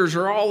 chapters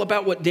are all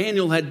about what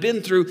Daniel had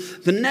been through.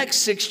 The next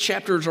 6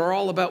 chapters are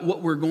all about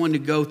what we're going to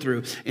go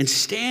through. And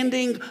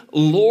standing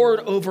Lord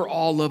over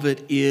all of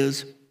it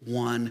is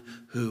one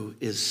who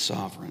is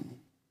sovereign.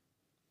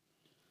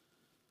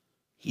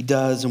 He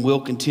does and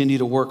will continue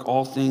to work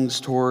all things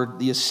toward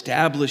the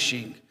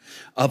establishing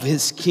of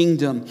his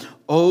kingdom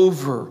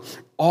over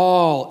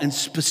all and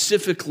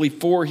specifically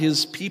for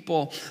his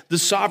people. The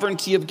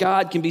sovereignty of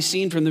God can be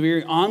seen from the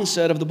very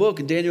onset of the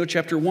book. In Daniel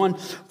chapter 1,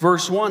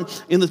 verse 1,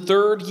 in the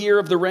 3rd year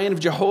of the reign of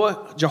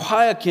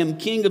Jehoiakim,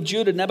 king of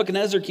Judah,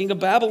 Nebuchadnezzar, king of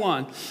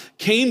Babylon,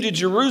 came to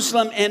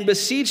Jerusalem and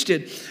besieged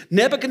it.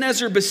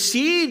 Nebuchadnezzar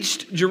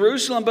besieged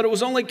Jerusalem, but it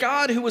was only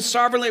God who was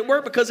sovereignly at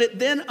work, because it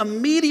then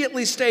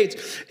immediately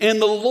states,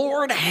 and the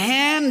Lord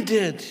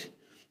handed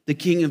the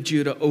king of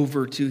Judah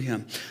over to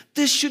him.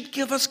 This should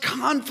give us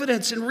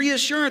confidence and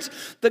reassurance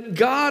that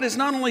God is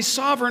not only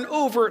sovereign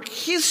over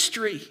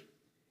history,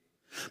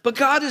 but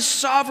God is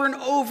sovereign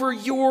over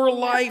your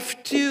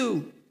life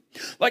too.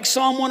 Like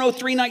Psalm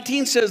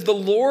 103:19 says, the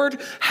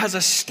Lord has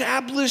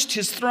established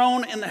his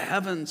throne in the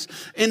heavens,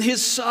 and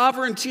his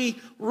sovereignty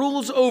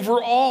rules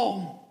over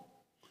all.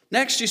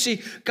 Next, you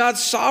see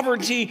God's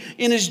sovereignty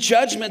in his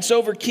judgments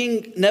over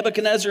King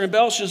Nebuchadnezzar and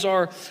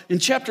Belshazzar in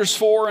chapters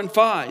 4 and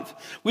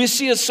 5. We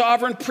see a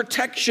sovereign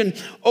protection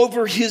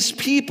over his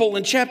people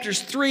in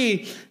chapters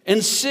 3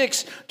 and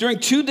 6 during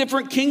 2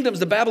 different kingdoms,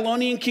 the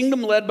Babylonian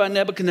kingdom led by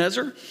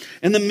Nebuchadnezzar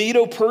and the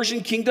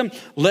Medo-Persian kingdom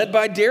led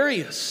by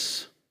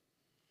Darius.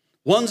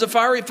 One's a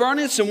fiery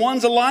furnace and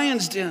one's a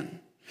lion's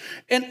den.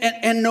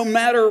 And no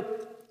matter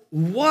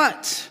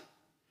what,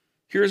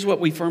 here's what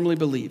we firmly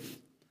believe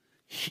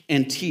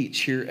and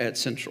teach here at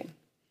Central.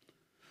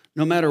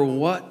 No matter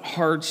what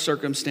hard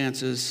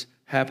circumstances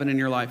happen in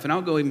your life, and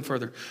I'll go even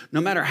further, no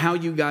matter how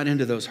you got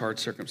into those hard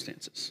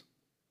circumstances.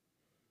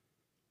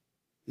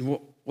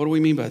 What do we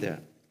mean by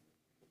that?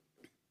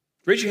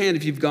 Raise your hand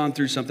if you've gone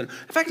through something.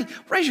 In fact,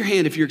 raise your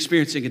hand if you're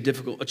experiencing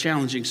a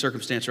challenging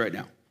circumstance right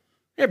now.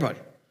 Everybody.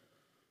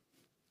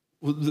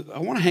 Well, I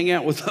want to hang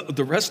out with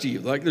the rest of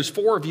you. Like there's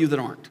 4 of you that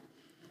aren't.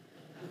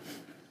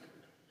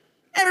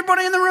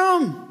 Everybody in the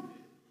room.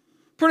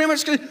 Pretty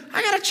much, I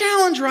got a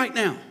challenge right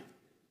now.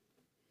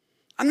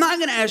 I'm not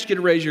going to ask you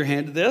to raise your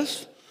hand to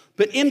this,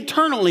 but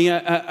internally,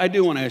 I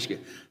do want to ask you,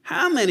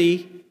 I want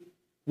you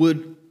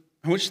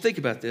to think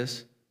about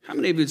this. How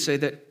many of you would say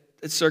that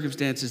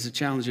circumstance is a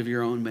challenge of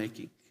your own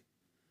making?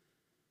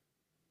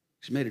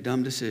 You made a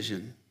dumb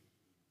decision,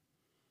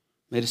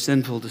 made a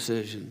sinful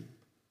decision.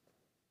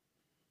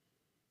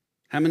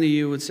 How many of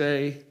you would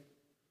say,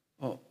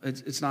 well,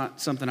 it's not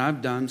something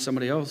I've done,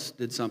 somebody else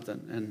did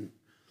something, and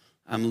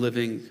I'm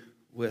living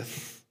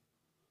with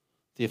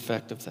the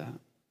effect of that?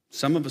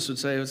 Some of us would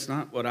say it's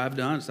not what I've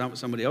done, it's not what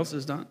somebody else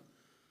has done.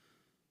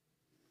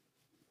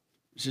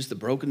 It's just the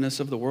brokenness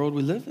of the world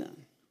we live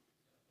in.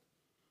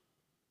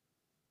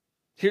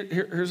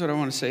 Here's what I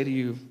want to say to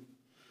you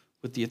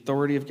with the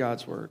authority of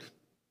God's word.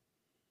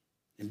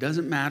 It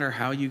doesn't matter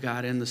how you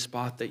got in the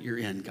spot that you're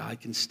in,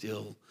 God can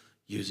still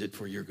use it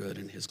for your good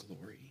and his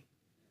glory.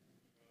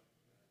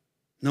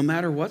 No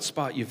matter what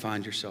spot you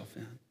find yourself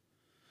in.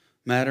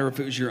 No matter if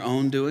it was your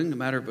own doing, no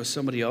matter if it was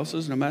somebody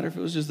else's, no matter if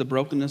it was just the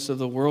brokenness of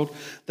the world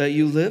that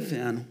you live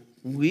in,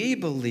 we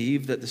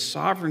believe that the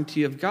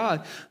sovereignty of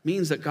God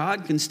means that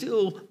God can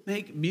still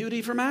make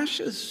beauty from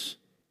ashes.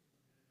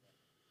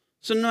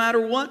 So no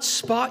matter what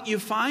spot you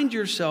find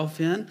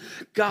yourself in,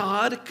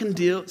 God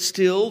can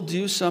still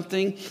do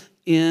something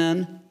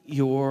in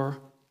your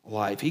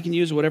life. He can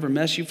use whatever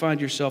mess you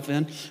find yourself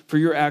in for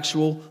your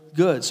actual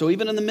good. So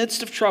even in the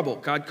midst of trouble,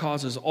 God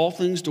causes all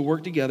things to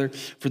work together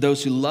for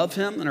those who love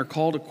him and are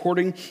called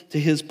according to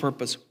his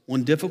purpose.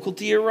 When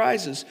difficulty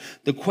arises,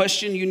 the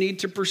question you need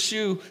to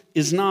pursue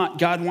is not,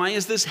 God, why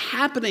is this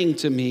happening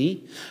to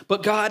me?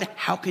 But God,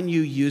 how can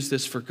you use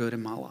this for good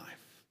in my life?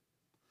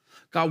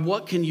 God,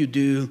 what can you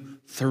do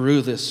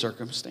through this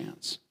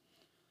circumstance?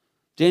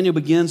 Daniel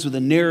begins with a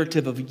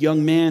narrative of a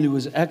young man who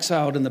was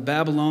exiled in the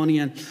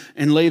Babylonian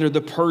and later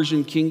the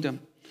Persian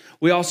kingdom.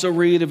 We also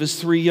read of his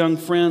 3 young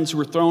friends who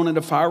were thrown into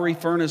a fiery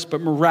furnace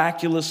but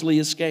miraculously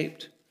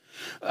escaped.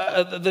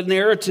 The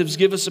narratives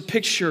give us a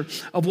picture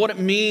of what it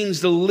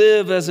means to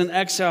live as an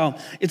exile.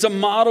 It's a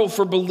model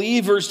for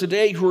believers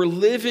today who are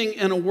living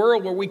in a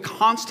world where we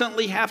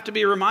constantly have to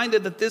be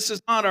reminded that this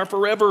is not our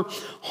forever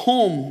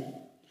home.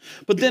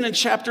 But then in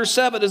chapter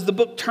 7, as the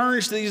book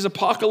turns to these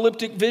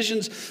apocalyptic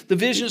visions, the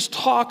visions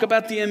talk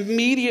about the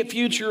immediate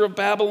future of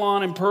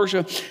Babylon and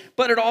Persia,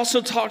 but it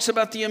also talks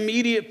about the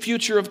immediate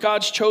future of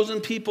God's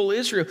chosen people,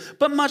 Israel.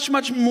 But much,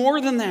 much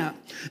more than that.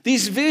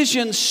 These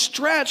visions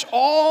stretch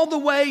all the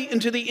way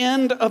into the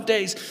end of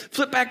days.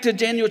 Flip back to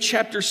Daniel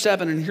chapter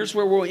 7, and here's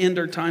where we'll end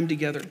our time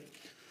together.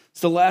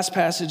 It's the last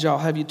passage I'll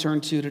have you turn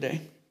to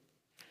today.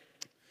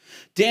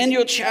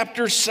 Daniel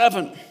chapter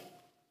 7.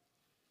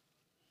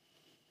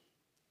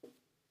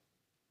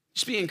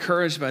 Just be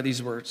encouraged by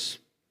these words.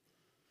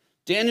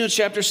 Daniel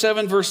chapter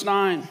 7, verse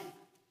 9.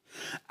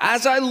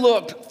 As I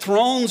looked,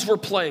 thrones were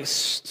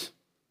placed,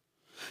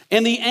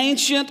 and the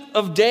Ancient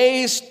of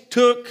Days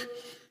took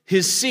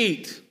his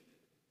seat.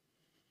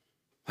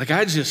 Like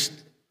I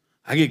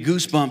get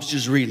goosebumps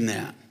just reading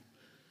that.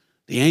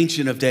 The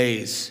Ancient of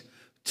Days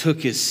took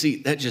his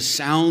seat. That just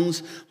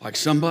sounds like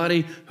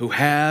somebody who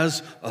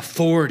has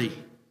authority.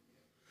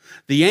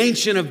 The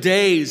Ancient of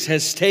Days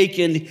has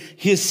taken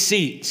his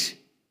seat.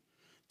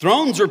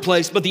 Thrones were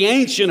placed, but the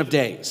Ancient of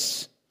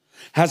Days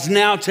has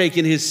now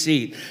taken his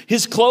seat.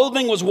 His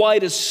clothing was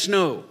white as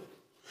snow,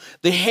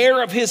 the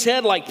hair of his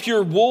head like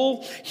pure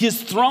wool.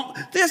 His throne,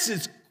 this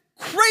is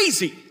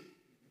crazy.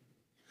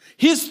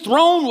 His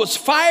throne was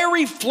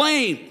fiery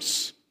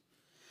flames.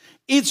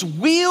 Its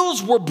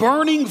wheels were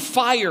burning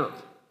fire.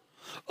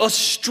 A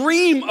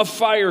stream of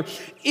fire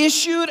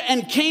issued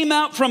and came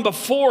out from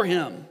before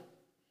him.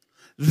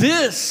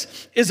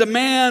 This is a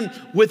man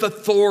with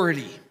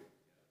authority.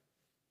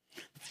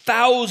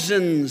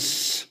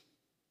 Thousands,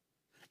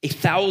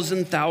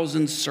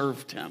 1,000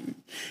 served him,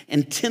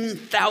 and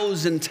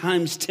 10,000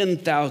 times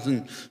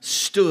 10,000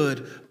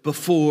 stood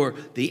before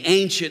the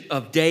Ancient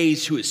of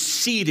Days, who is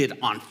seated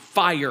on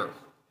fire.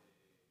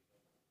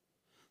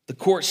 The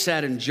court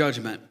sat in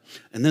judgment,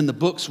 and then the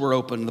books were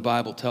opened, the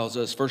Bible tells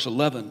us, verse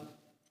 11.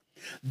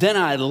 Then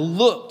I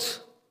looked,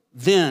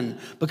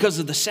 because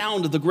of the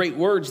sound of the great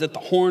words that the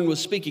horn was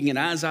speaking, and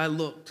as I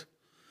looked,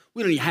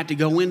 we don't even have to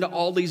go into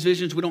all these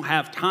visions. We don't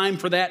have time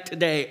for that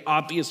today,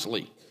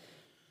 obviously.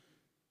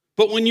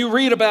 But when you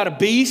read about a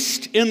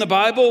beast in the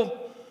Bible,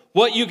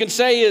 what you can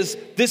say is,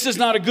 this is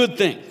not a good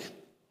thing.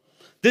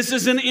 This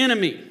is an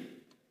enemy.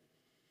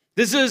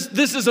 This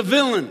is a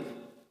villain.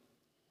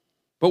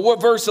 But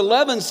what verse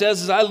 11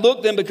 says is, I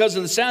looked then because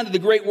of the sound of the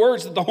great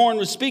words that the horn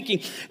was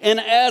speaking. And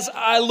as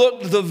I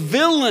looked, the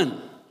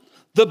villain,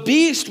 the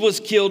beast,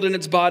 was killed and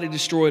its body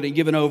destroyed and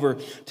given over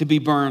to be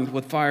burned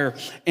with fire.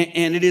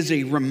 And it is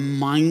a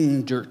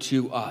reminder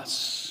to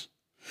us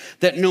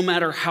that no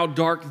matter how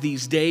dark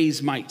these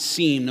days might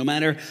seem, no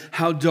matter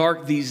how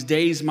dark these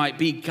days might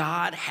be,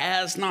 God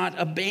has not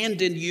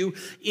abandoned you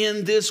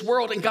in this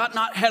world, and God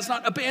has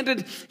not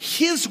abandoned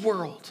his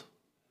world.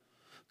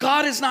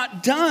 God is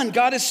not done.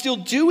 God is still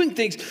doing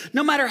things.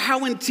 No matter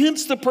how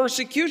intense the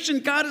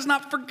persecution, God has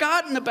not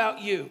forgotten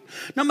about you.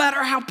 No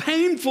matter how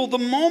painful the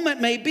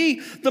moment may be,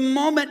 the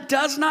moment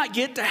does not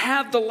get to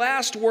have the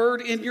last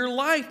word in your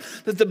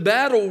life. That the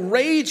battle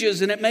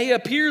rages and it may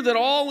appear that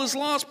all is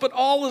lost, but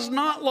all is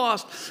not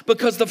lost,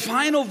 because the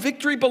final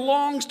victory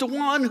belongs to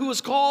one who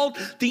is called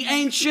the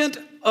Ancient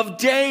of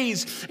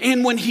Days.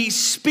 And when he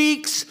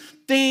speaks,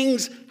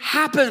 things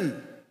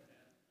happen.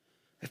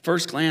 At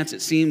first glance,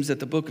 it seems that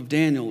the book of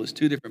Daniel is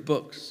two different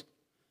books.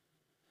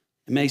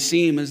 It may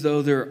seem as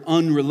though they're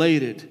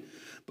unrelated,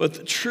 but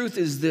the truth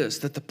is this,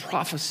 that the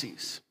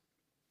prophecies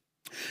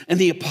and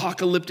the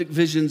apocalyptic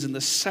visions in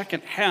the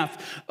second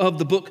half of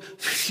the book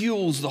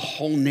fuels the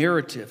whole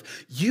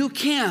narrative. You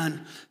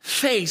can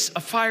face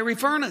a fiery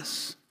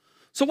furnace.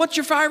 So what's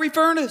your fiery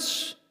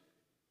furnace?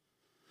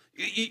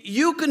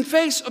 You can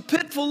face a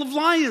pit full of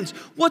lions.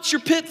 What's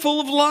your pit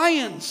full of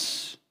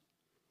lions?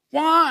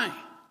 Why?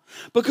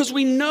 Because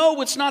we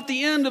know it's not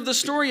the end of the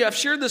story. I've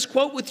shared this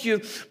quote with you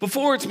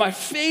before. It's my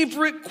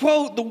favorite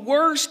quote. The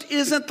worst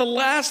isn't the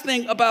last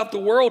thing about the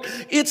world.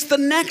 It's the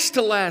next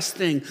to last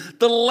thing.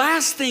 The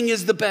last thing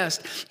is the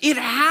best. It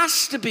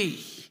has to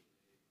be.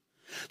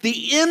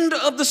 The end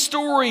of the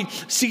story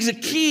sees a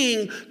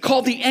king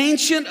called the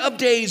Ancient of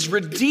Days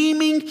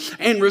redeeming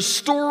and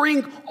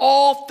restoring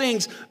all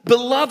things.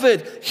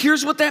 Beloved,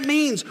 here's what that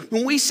means.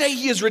 When we say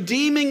he is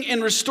redeeming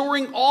and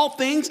restoring all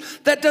things,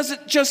 that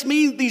doesn't just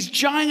mean these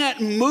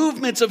giant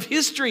movements of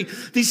history,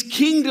 these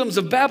kingdoms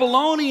of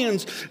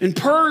Babylonians and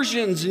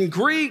Persians and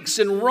Greeks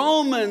and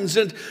Romans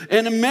and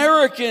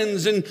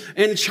Americans and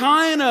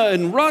China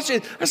and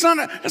Russia. That's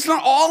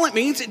not all it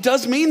means. It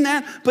does mean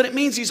that, but it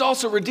means he's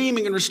also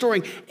redeeming and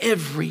restoring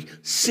every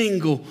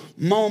single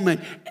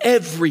moment,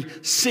 every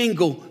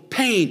single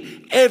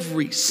pain,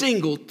 every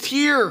single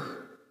tear of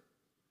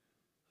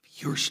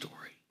your story.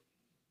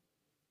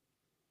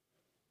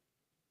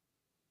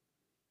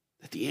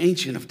 That the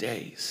Ancient of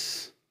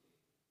Days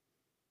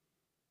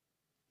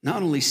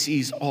not only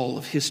sees all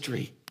of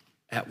history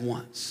at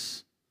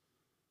once,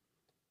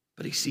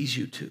 but he sees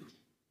you too.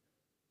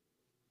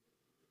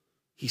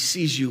 He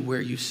sees you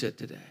where you sit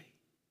today.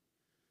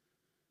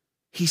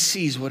 He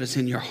sees what is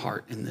in your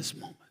heart in this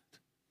moment.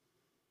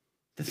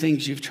 The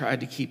things you've tried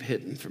to keep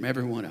hidden from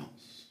everyone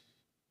else.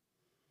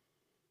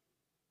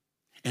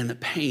 And the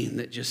pain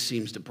that just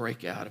seems to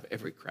break out of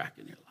every crack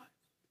in your life.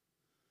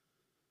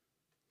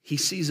 He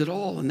sees it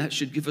all, and that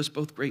should give us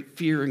both great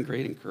fear and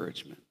great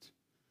encouragement.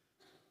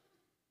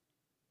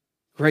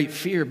 Great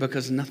fear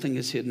because nothing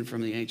is hidden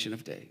from the Ancient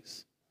of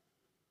Days.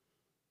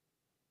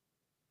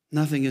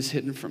 Nothing is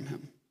hidden from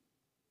him.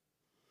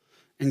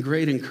 And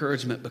great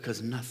encouragement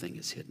because nothing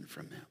is hidden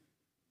from him.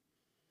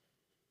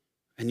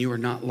 And you are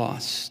not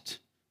lost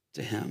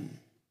to him.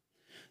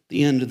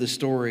 The end of the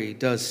story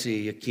does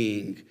see a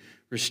king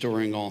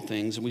restoring all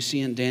things. And we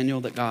see in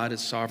Daniel that God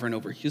is sovereign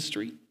over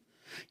history.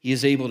 He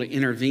is able to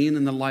intervene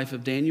in the life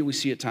of Daniel. We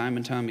see it time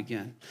and time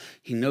again.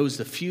 He knows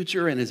the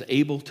future and is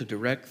able to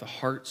direct the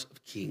hearts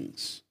of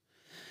kings.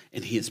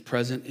 And he is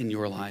present in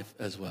your life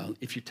as well.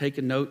 If you're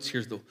taking notes,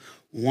 here's the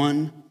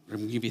one. I'm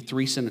going to give you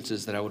 3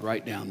 sentences that I would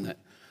write down that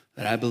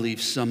I believe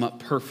sum up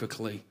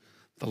perfectly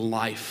the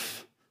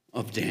life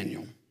of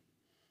Daniel.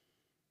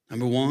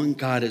 Number 1,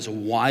 God is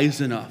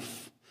wise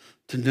enough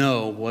to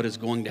know what is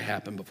going to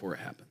happen before it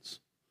happens.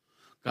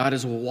 God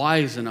is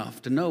wise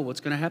enough to know what's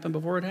going to happen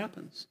before it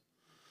happens.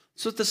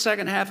 That's what the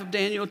second half of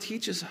Daniel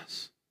teaches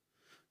us.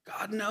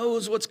 God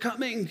knows what's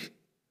coming.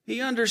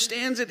 He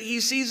understands it. He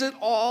sees it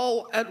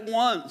all at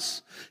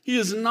once. He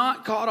is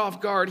not caught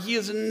off guard. He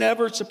is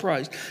never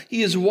surprised.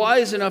 He is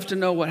wise enough to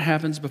know what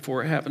happens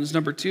before it happens.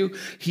 Number two,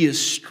 he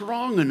is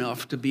strong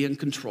enough to be in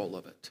control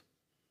of it.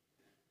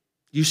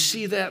 You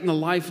see that in the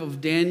life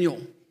of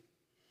Daniel.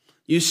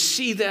 You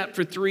see that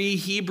for 3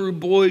 Hebrew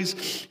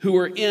boys who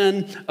were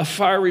in a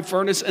fiery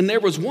furnace, and there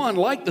was one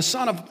like the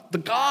son of the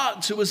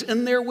gods who was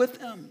in there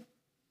with him.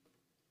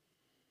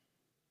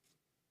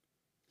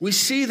 We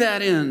see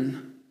that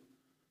in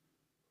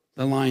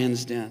the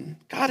lion's den.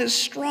 God is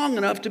strong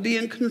enough to be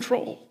in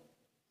control.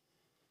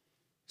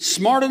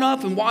 Smart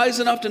enough and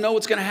wise enough to know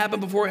what's going to happen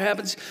before it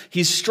happens.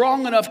 He's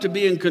strong enough to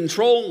be in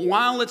control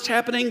while it's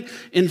happening.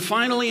 And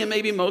finally, and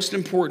maybe most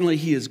importantly,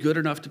 he is good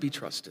enough to be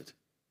trusted.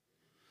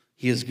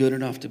 He is good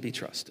enough to be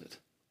trusted.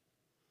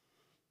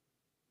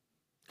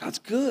 God's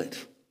good.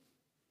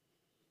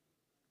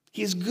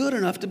 He is good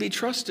enough to be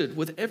trusted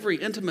with every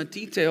intimate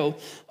detail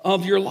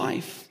of your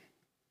life.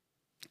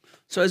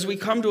 So as we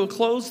come to a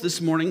close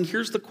this morning,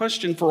 here's the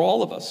question for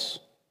all of us.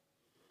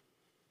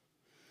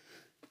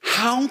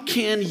 How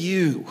can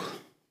you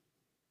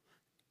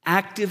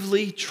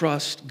actively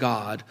trust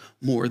God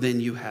more than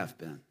you have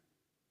been?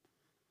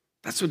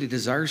 That's what he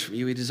desires from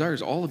you. He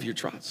desires all of your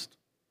trust.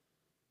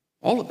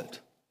 All of it.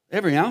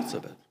 Every ounce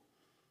of it.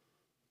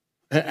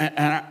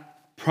 And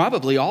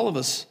probably all of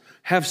us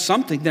have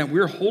something that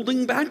we're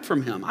holding back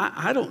from him.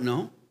 I don't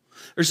know.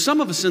 There's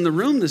some of us in the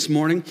room this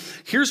morning.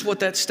 Here's what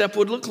that step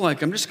would look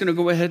like. I'm just going to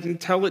go ahead and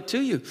tell it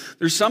to you.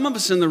 There's some of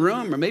us in the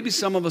room, or maybe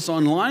some of us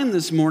online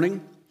this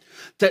morning,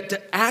 that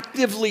to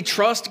actively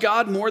trust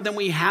God more than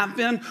we have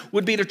been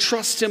would be to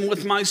trust him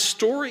with my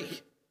story.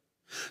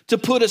 To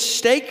put a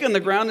stake in the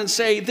ground and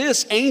say,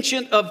 this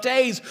Ancient of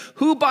Days,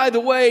 who, by the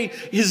way,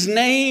 his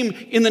name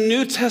in the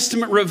New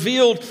Testament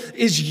revealed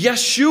is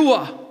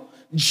Yeshua,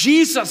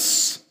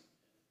 Jesus.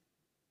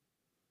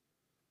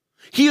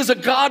 He is a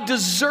God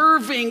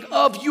deserving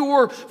of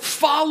your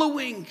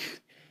following.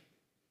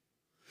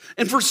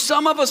 And for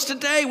some of us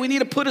today, we need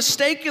to put a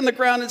stake in the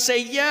ground and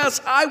say, yes,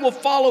 I will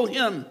follow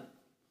him.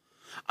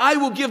 I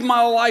will give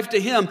my life to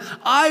him.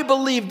 I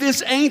believe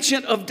this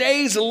Ancient of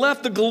Days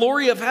left the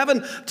glory of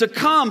heaven to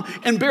come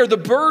and bear the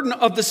burden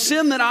of the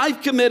sin that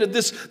I've committed,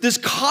 this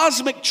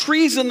cosmic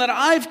treason that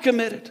I've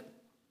committed.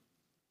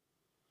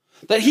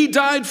 That he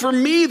died for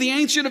me, the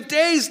Ancient of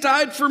Days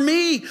died for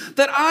me,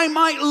 that I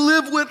might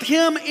live with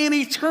him in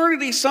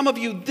eternity. Some of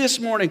you this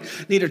morning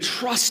need to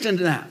trust in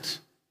that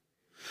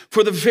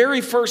for the very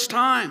first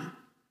time.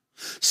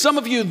 Some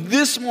of you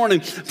this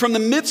morning, from the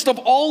midst of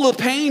all the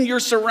pain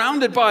you're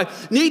surrounded by,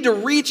 need to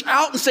reach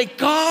out and say,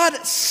 God,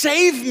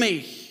 save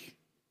me.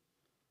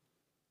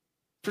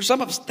 For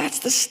some of us, that's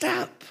the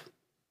step.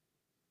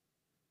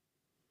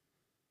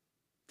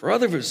 For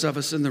others of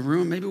us in the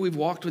room, maybe we've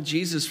walked with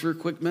Jesus for a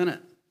quick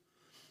minute.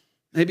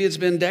 Maybe it's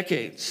been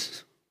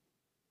decades.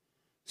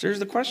 So here's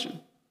the question.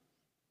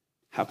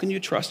 How can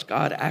you trust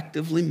God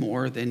actively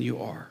more than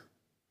you are?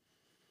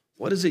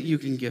 What is it you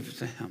can give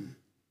to him?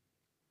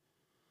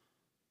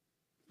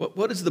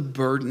 What is the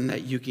burden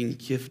that you can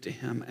give to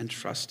him and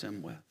trust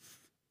him with?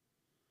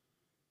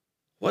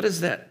 What is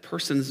that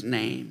person's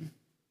name?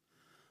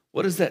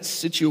 What is that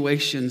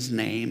situation's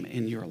name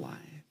in your life?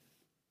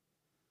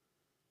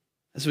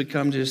 As we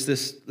come to just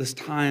this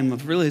time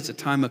of, really it's a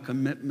time of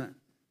commitment.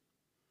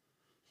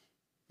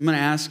 I'm going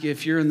to ask you,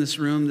 if you're in this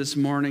room this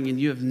morning and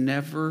you have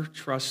never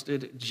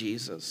trusted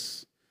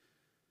Jesus,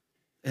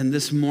 and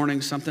this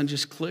morning something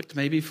just clicked,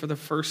 maybe for the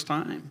first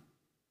time.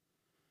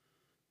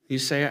 You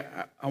say,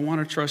 I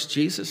want to trust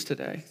Jesus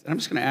today. And I'm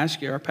just going to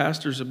ask you, our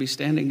pastors will be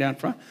standing down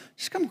front.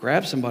 Just come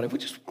grab somebody. We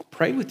just want to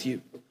pray with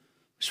you. We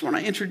just want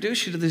to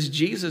introduce you to this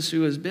Jesus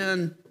who has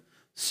been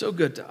so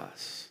good to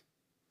us.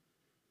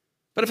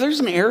 But if there's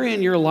an area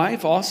in your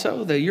life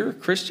also that you're a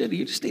Christian,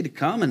 you just need to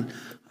come and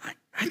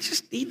I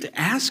just need to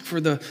ask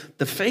for the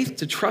faith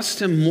to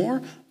trust him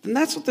more, then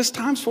that's what this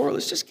time's for.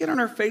 Let's just get on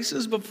our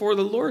faces before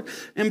the Lord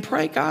and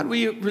pray, God, will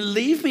you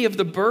relieve me of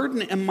the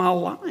burden in my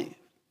life?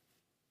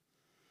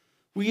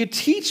 Will you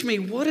teach me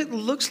what it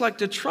looks like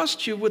to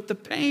trust you with the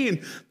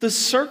pain, the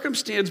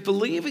circumstance,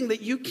 believing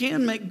that you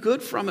can make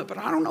good from it, but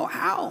I don't know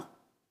how.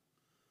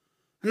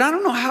 And I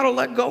don't know how to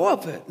let go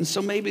of it. And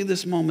so maybe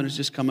this moment is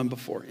just coming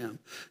before him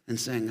and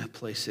saying, I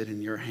place it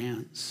in your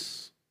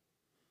hands.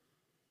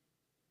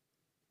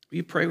 Will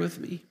you pray with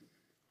me?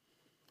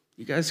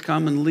 You guys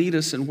come and lead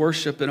us in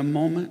worship in a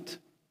moment.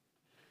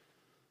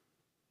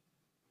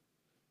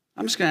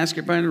 I'm just going to ask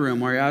everybody in the room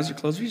while your eyes are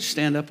closed, will you just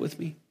stand up with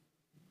me?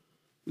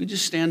 Will you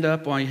just stand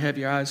up while you have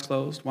your eyes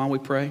closed, while we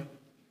pray?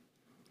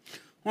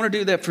 I want to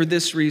do that for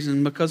this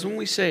reason, because when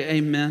we say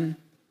amen,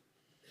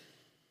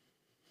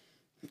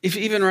 if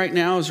even right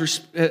now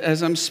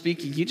as I'm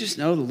speaking, you just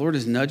know the Lord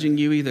is nudging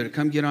you either to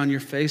come get on your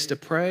face to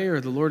pray, or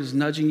the Lord is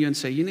nudging you and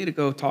say, you need to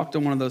go talk to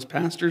one of those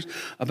pastors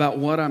about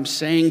what I'm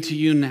saying to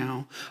you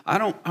now.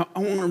 I want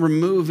to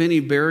remove any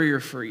barrier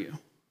for you.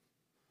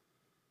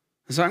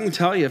 So I'm going to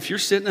tell you, if you're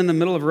sitting in the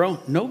middle of a row,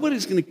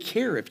 nobody's going to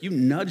care if you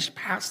nudged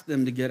past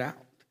them to get out.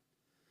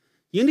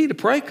 You need to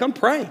pray, come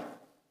pray.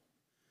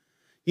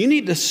 You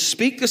need to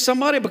speak to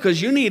somebody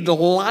because you need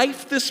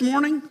life this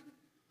morning.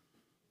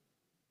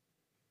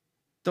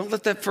 Don't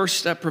let that first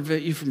step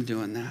prevent you from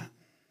doing that.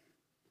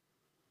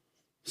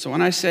 So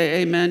when I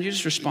say amen, you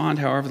just respond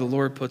however the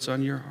Lord puts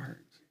on your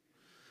heart.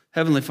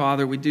 Heavenly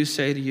Father, we do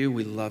say to you,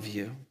 we love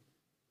you.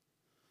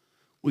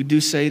 We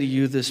do say to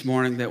you this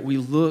morning that we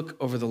look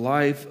over the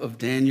life of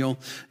Daniel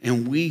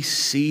and we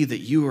see that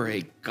you are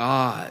a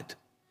God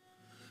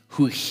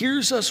who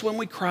hears us when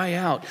we cry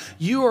out.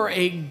 You are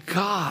a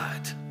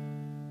God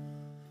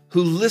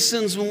who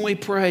listens when we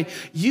pray.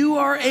 You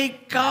are a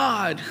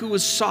God who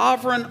is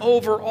sovereign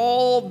over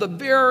all, the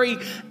very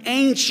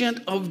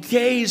ancient of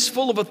days,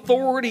 full of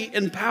authority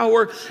and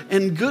power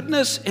and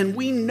goodness, and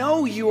we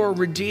know you are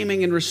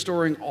redeeming and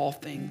restoring all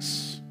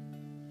things.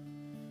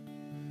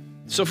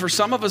 So for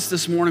some of us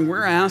this morning,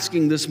 we're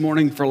asking this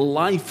morning for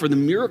life, for the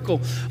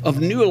miracle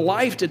of new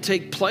life to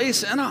take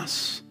place in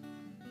us.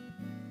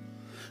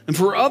 And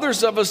for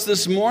others of us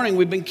this morning,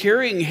 we've been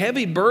carrying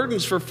heavy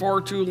burdens for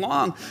far too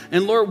long.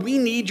 And Lord, we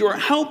need your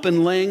help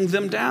in laying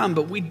them down,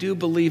 but we do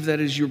believe that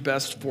is your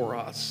best for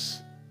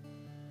us.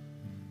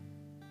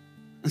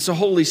 And so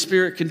Holy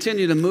Spirit,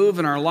 continue to move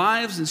in our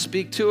lives and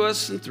speak to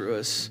us and through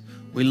us.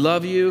 We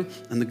love you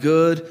in the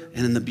good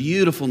and in the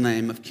beautiful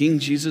name of King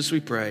Jesus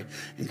we pray.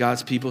 And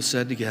God's people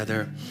said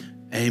together,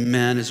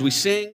 amen. As we sing.